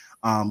with,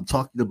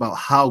 talking about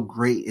how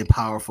great and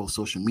powerful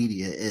social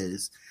media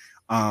is.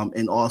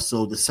 And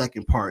also the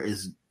second part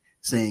is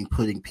saying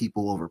putting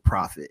people over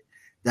profit.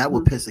 That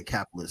would piss a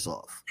capitalist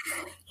off.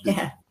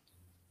 Yeah.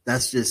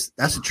 That's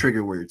a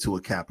trigger word to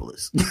a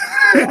capitalist.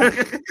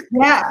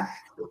 Yeah.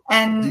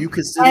 And do you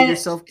consider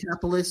yourself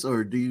capitalist,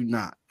 or do you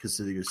not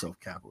consider yourself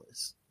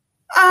capitalist?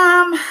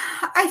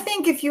 I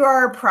think if you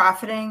are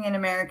profiting in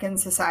American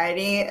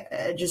society,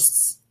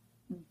 just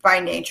by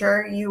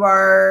nature, you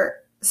are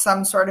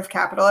some sort of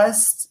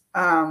capitalist.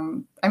 I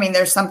mean,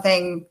 there's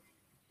something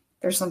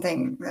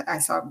I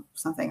saw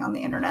something on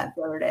the internet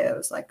the other day that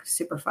was like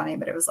super funny,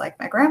 but it was like,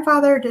 my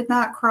grandfather did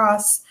not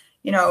cross,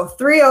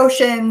 3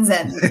 oceans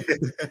and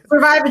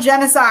survive a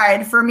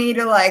genocide for me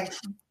to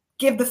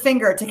give the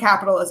finger to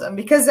capitalism,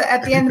 because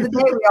at the end of the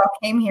day, we all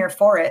came here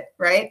for it.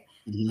 Right.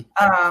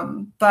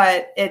 Mm-hmm.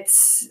 But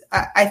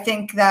I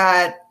think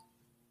that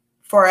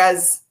for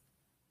as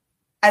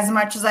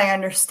much as I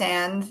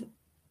understand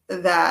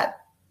that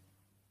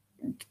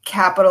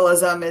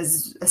capitalism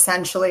is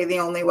essentially the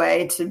only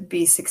way to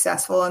be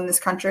successful in this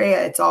country,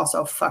 it's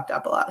also fucked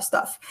up a lot of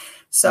stuff.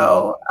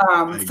 So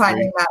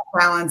finding that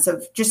balance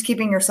of just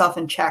keeping yourself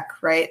in check,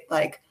 right?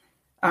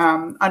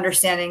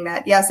 Understanding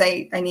that, yes,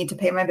 I need to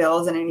pay my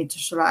bills and I need to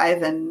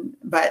survive,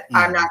 but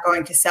I'm not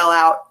going to sell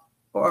out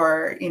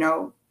or,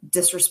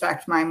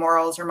 disrespect my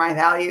morals or my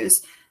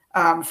values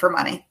for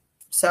money.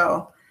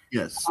 So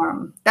yes,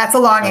 that's a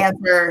long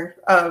answer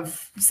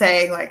of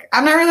saying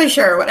I'm not really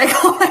sure what I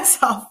call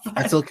myself. But.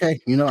 That's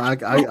okay.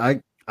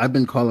 I've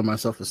been calling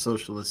myself a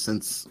socialist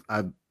since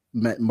I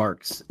met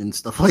Marx and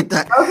stuff like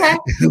that. Okay.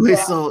 Yeah.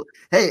 So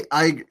hey,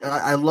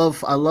 I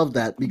love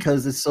that,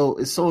 because it's so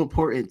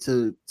important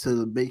to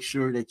make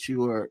sure that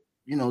you are,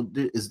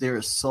 is there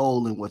a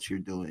soul in what you're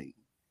doing?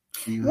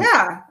 I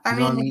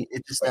mean,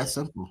 it's just that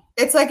simple.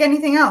 It's like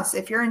anything else.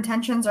 If your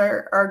intentions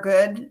are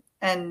good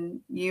and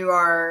you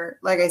are,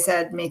 like I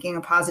said, making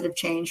a positive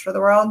change for the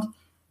world,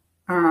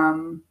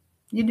 you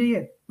do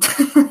you.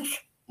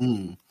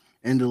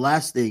 And the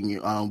last thing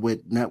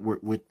with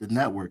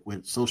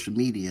social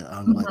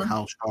media, like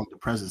how strong the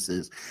presence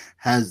is,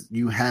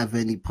 you have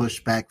any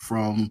pushback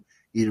from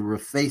either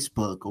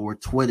Facebook or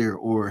Twitter,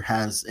 or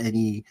has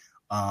any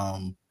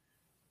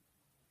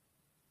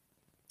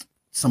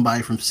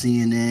somebody from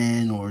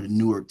CNN or the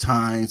New York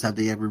Times, have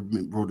they ever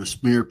wrote a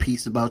smear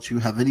piece about you?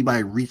 Have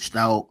anybody reached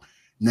out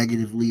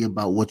negatively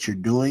about what you're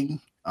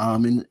doing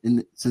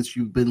since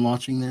you've been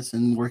launching this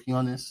and working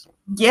on this?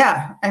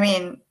 Yeah, I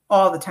mean,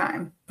 all the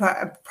time.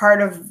 But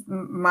part of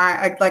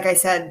my, like I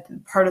said,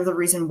 part of the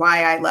reason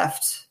why I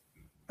left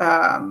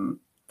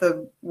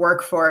the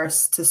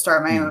workforce to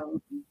start my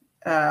own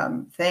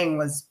thing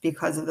was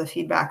because of the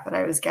feedback that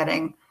I was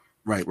getting.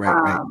 Right.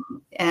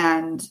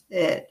 And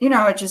it,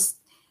 it just,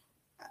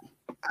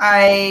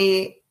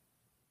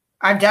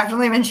 I've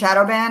definitely been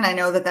shadow banned. I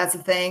know that that's a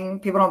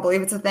thing. People don't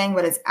believe it's a thing,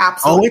 but it's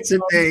absolutely. Oh, it's a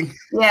thing.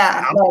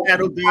 Yeah. I'm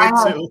shadow banned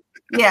too.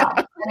 Yeah.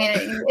 I mean,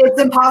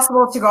 it's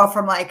impossible to go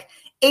from like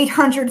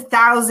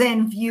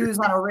 800,000 views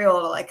on a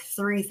reel to like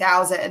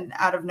 3,000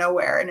 out of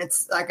nowhere. And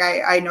it's like,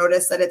 I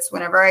noticed that it's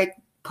whenever I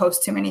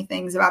post too many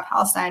things about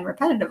Palestine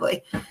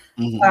repetitively.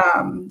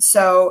 Mm-hmm.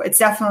 So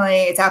it's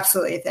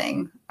absolutely a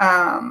thing.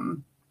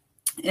 And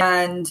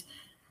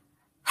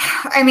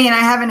I mean, I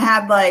haven't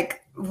had like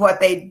what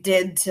they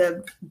did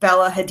to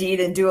Bella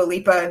Hadid and Dua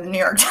Lipa in the New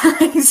York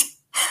Times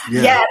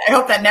yet. I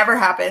hope that never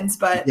happens,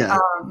 but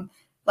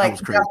like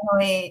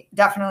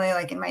definitely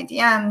like in my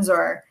DMs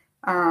or,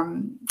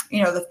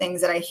 the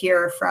things that I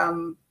hear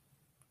from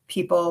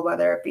people,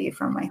 whether it be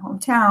from my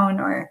hometown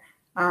or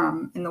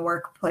in the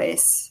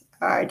workplace,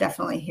 I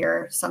definitely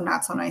hear some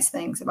not so nice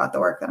things about the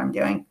work that I'm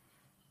doing.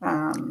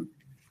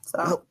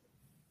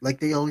 Like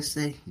they always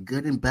say,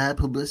 good and bad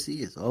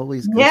publicity is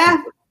always good.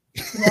 Yeah.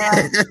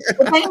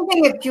 If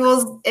anything, it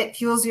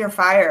fuels your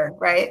fire,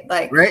 right?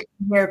 Like, right.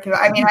 Hear people.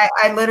 I mean,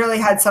 I literally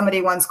had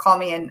somebody once call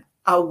me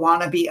a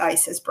wannabe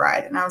ISIS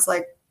bride, and I was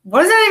like,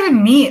 "What does that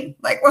even mean?"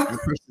 Like, what? That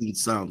person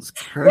sounds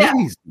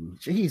crazy. Yeah.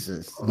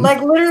 Jesus.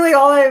 Like, literally,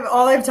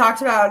 all I've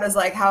talked about is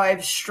like how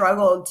I've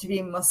struggled to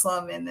be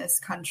Muslim in this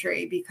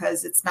country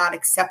because it's not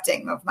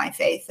accepting of my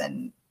faith,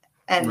 and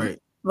right.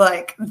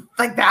 like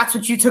that's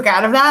what you took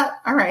out of that.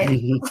 All right.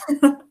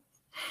 Mm-hmm.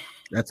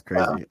 That's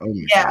crazy. So, oh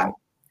yeah. God.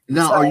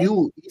 Now, are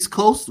you East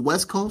Coast,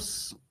 West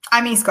Coast?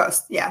 I'm East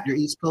Coast. Yeah. You're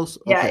East Coast?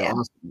 Okay, yeah.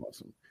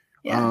 Awesome.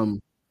 Yeah.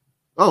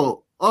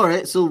 Oh, all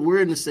right. So we're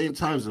in the same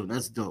time zone.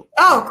 That's dope.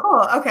 Oh,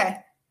 cool. Okay.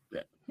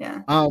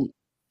 Yeah.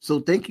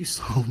 So thank you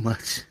so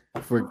much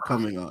for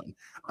coming on.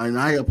 And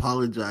I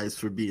apologize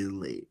for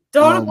being late.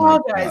 Don't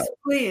apologize,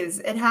 please.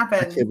 It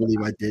happened. I can't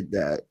believe I did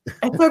that.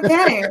 It's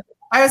okay.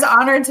 I was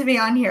honored to be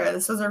on here.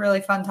 This was a really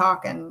fun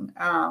talk. And,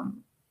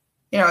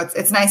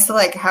 it's nice to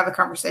like have a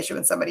conversation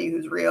with somebody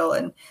who's real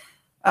and,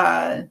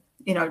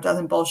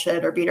 doesn't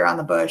bullshit or beat around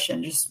the bush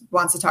and just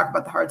wants to talk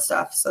about the hard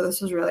stuff. So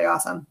this was really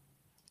awesome.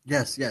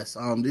 Yes.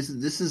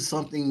 This is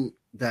something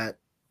that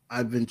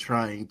I've been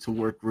trying to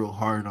work real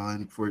hard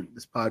on for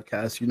this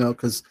podcast,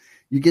 because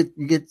you get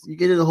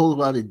a whole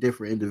lot of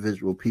different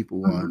individual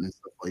people on and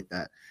stuff like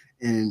that.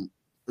 And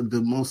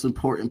the most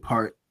important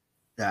part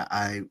that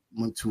I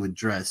want to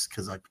address,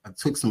 because I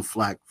took some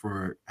flack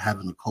for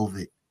having a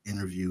COVID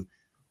interview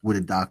with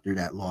a doctor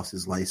that lost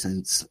his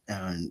license,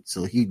 and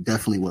so he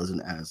definitely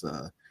wasn't as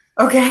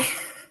okay.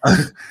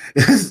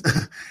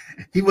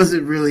 He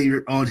wasn't really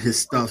on his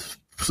stuff,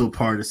 so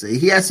far to say.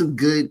 He had some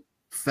good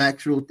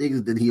factual things,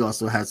 and then he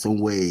also had some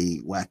way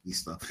wacky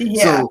stuff.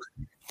 Yeah. So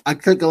I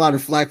took a lot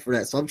of flack for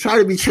that. So I'm trying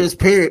to be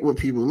transparent with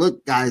people.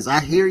 Look, guys, I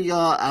hear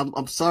y'all.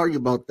 I'm sorry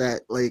about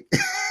that. Like,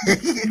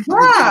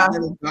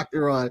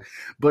 doctor on,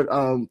 but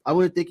I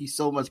want to thank you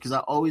so much because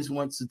I always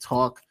want to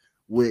talk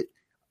with.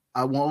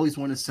 I always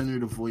want to center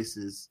the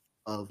voices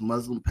of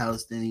Muslim,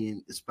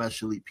 Palestinian,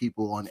 especially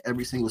people on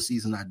every single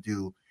season I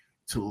do,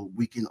 so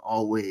we can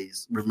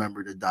always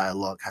remember the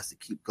dialogue has to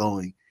keep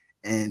going.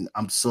 And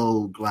I'm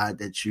so glad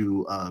that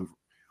you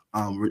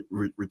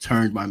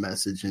returned my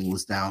message and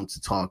was down to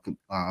talk.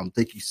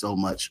 Thank you so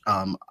much.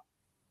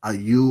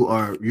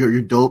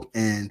 You're dope,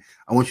 and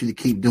I want you to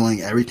keep doing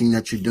everything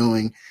that you're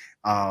doing.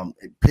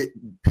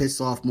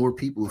 Piss off more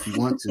people if you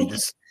want to.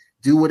 Just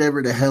do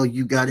whatever the hell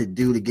you got to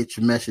do to get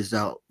your message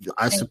out.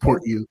 I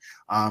support you.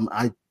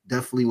 I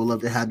definitely would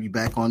love to have you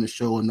back on the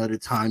show another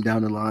time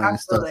down the line.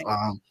 Absolutely. And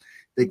stuff.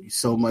 Thank you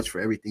so much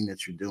for everything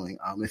that you're doing.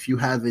 If you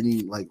have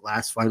any like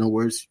last final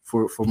words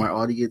for my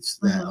audience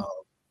that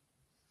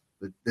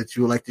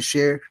you would like to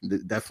share,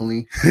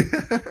 definitely.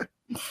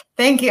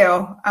 Thank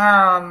you.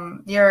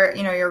 You're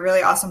a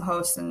really awesome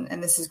host,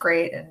 and this is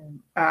great. And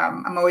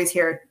I'm always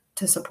here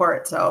to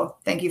support. So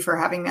thank you for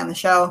having me on the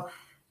show.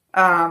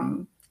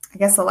 I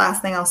guess the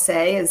last thing I'll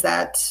say is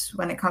that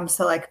when it comes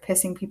to like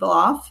pissing people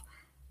off,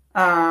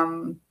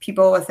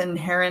 people with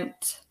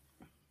inherent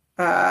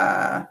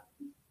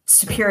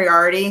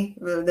superiority,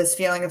 this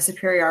feeling of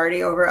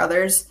superiority over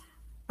others,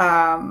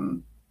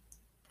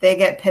 they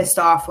get pissed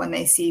off when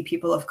they see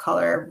people of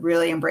color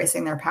really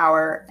embracing their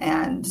power,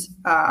 and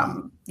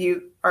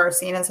you are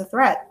seen as a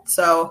threat.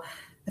 So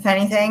if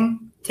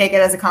anything, take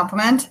it as a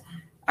compliment.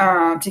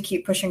 To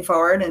keep pushing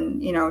forward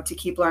and, to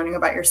keep learning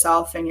about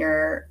yourself and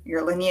your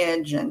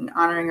lineage and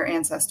honoring your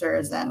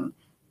ancestors and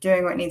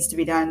doing what needs to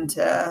be done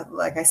to,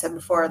 like I said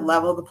before,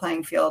 level the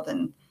playing field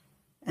and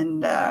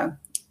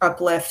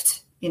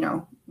uplift,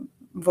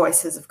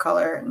 voices of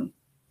color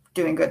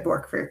doing good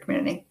work for your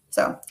community.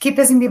 So keep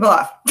pissing people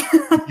off.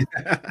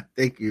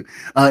 Thank you.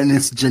 And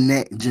it's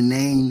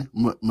Janane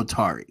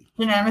Matari.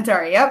 Janane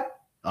Matari, yep.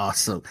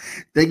 Awesome.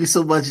 Thank you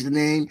so much,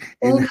 Janane,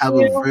 and have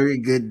a very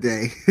good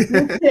day. You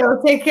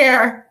too. Take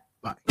care.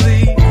 Bye.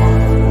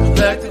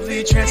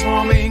 Collectively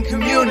transforming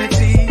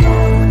community,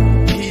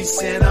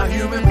 peace in our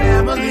human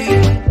family,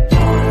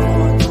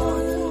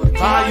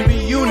 volume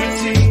of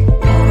unity,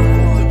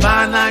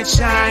 divine light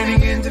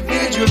shining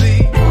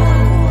individually,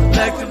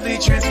 collectively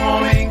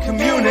transforming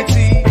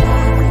community,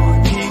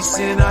 peace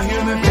in our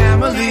human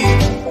family.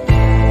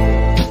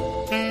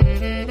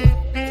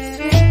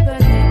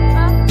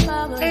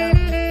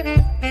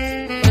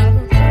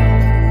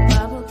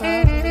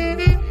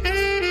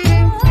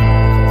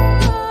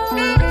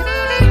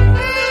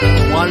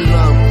 One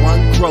love,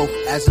 one growth,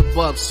 as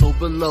above, so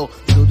below.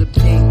 Feel the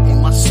pain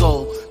in my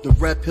soul, the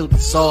red pill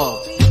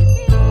dissolved.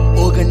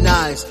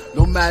 Organized,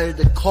 no matter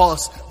the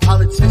cost.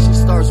 Politicians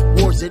start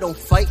wars, they don't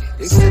fight,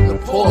 they sit in the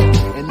poor.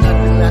 And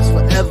nothing lasts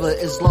forever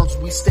as long as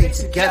we stay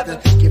together.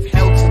 Give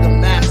hell to the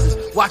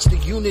masses, watch the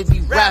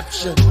unity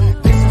rapture.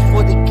 This is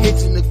for the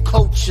kids and the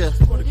culture.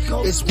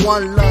 It's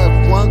one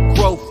love, one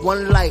growth,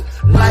 one light,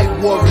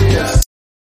 light warriors.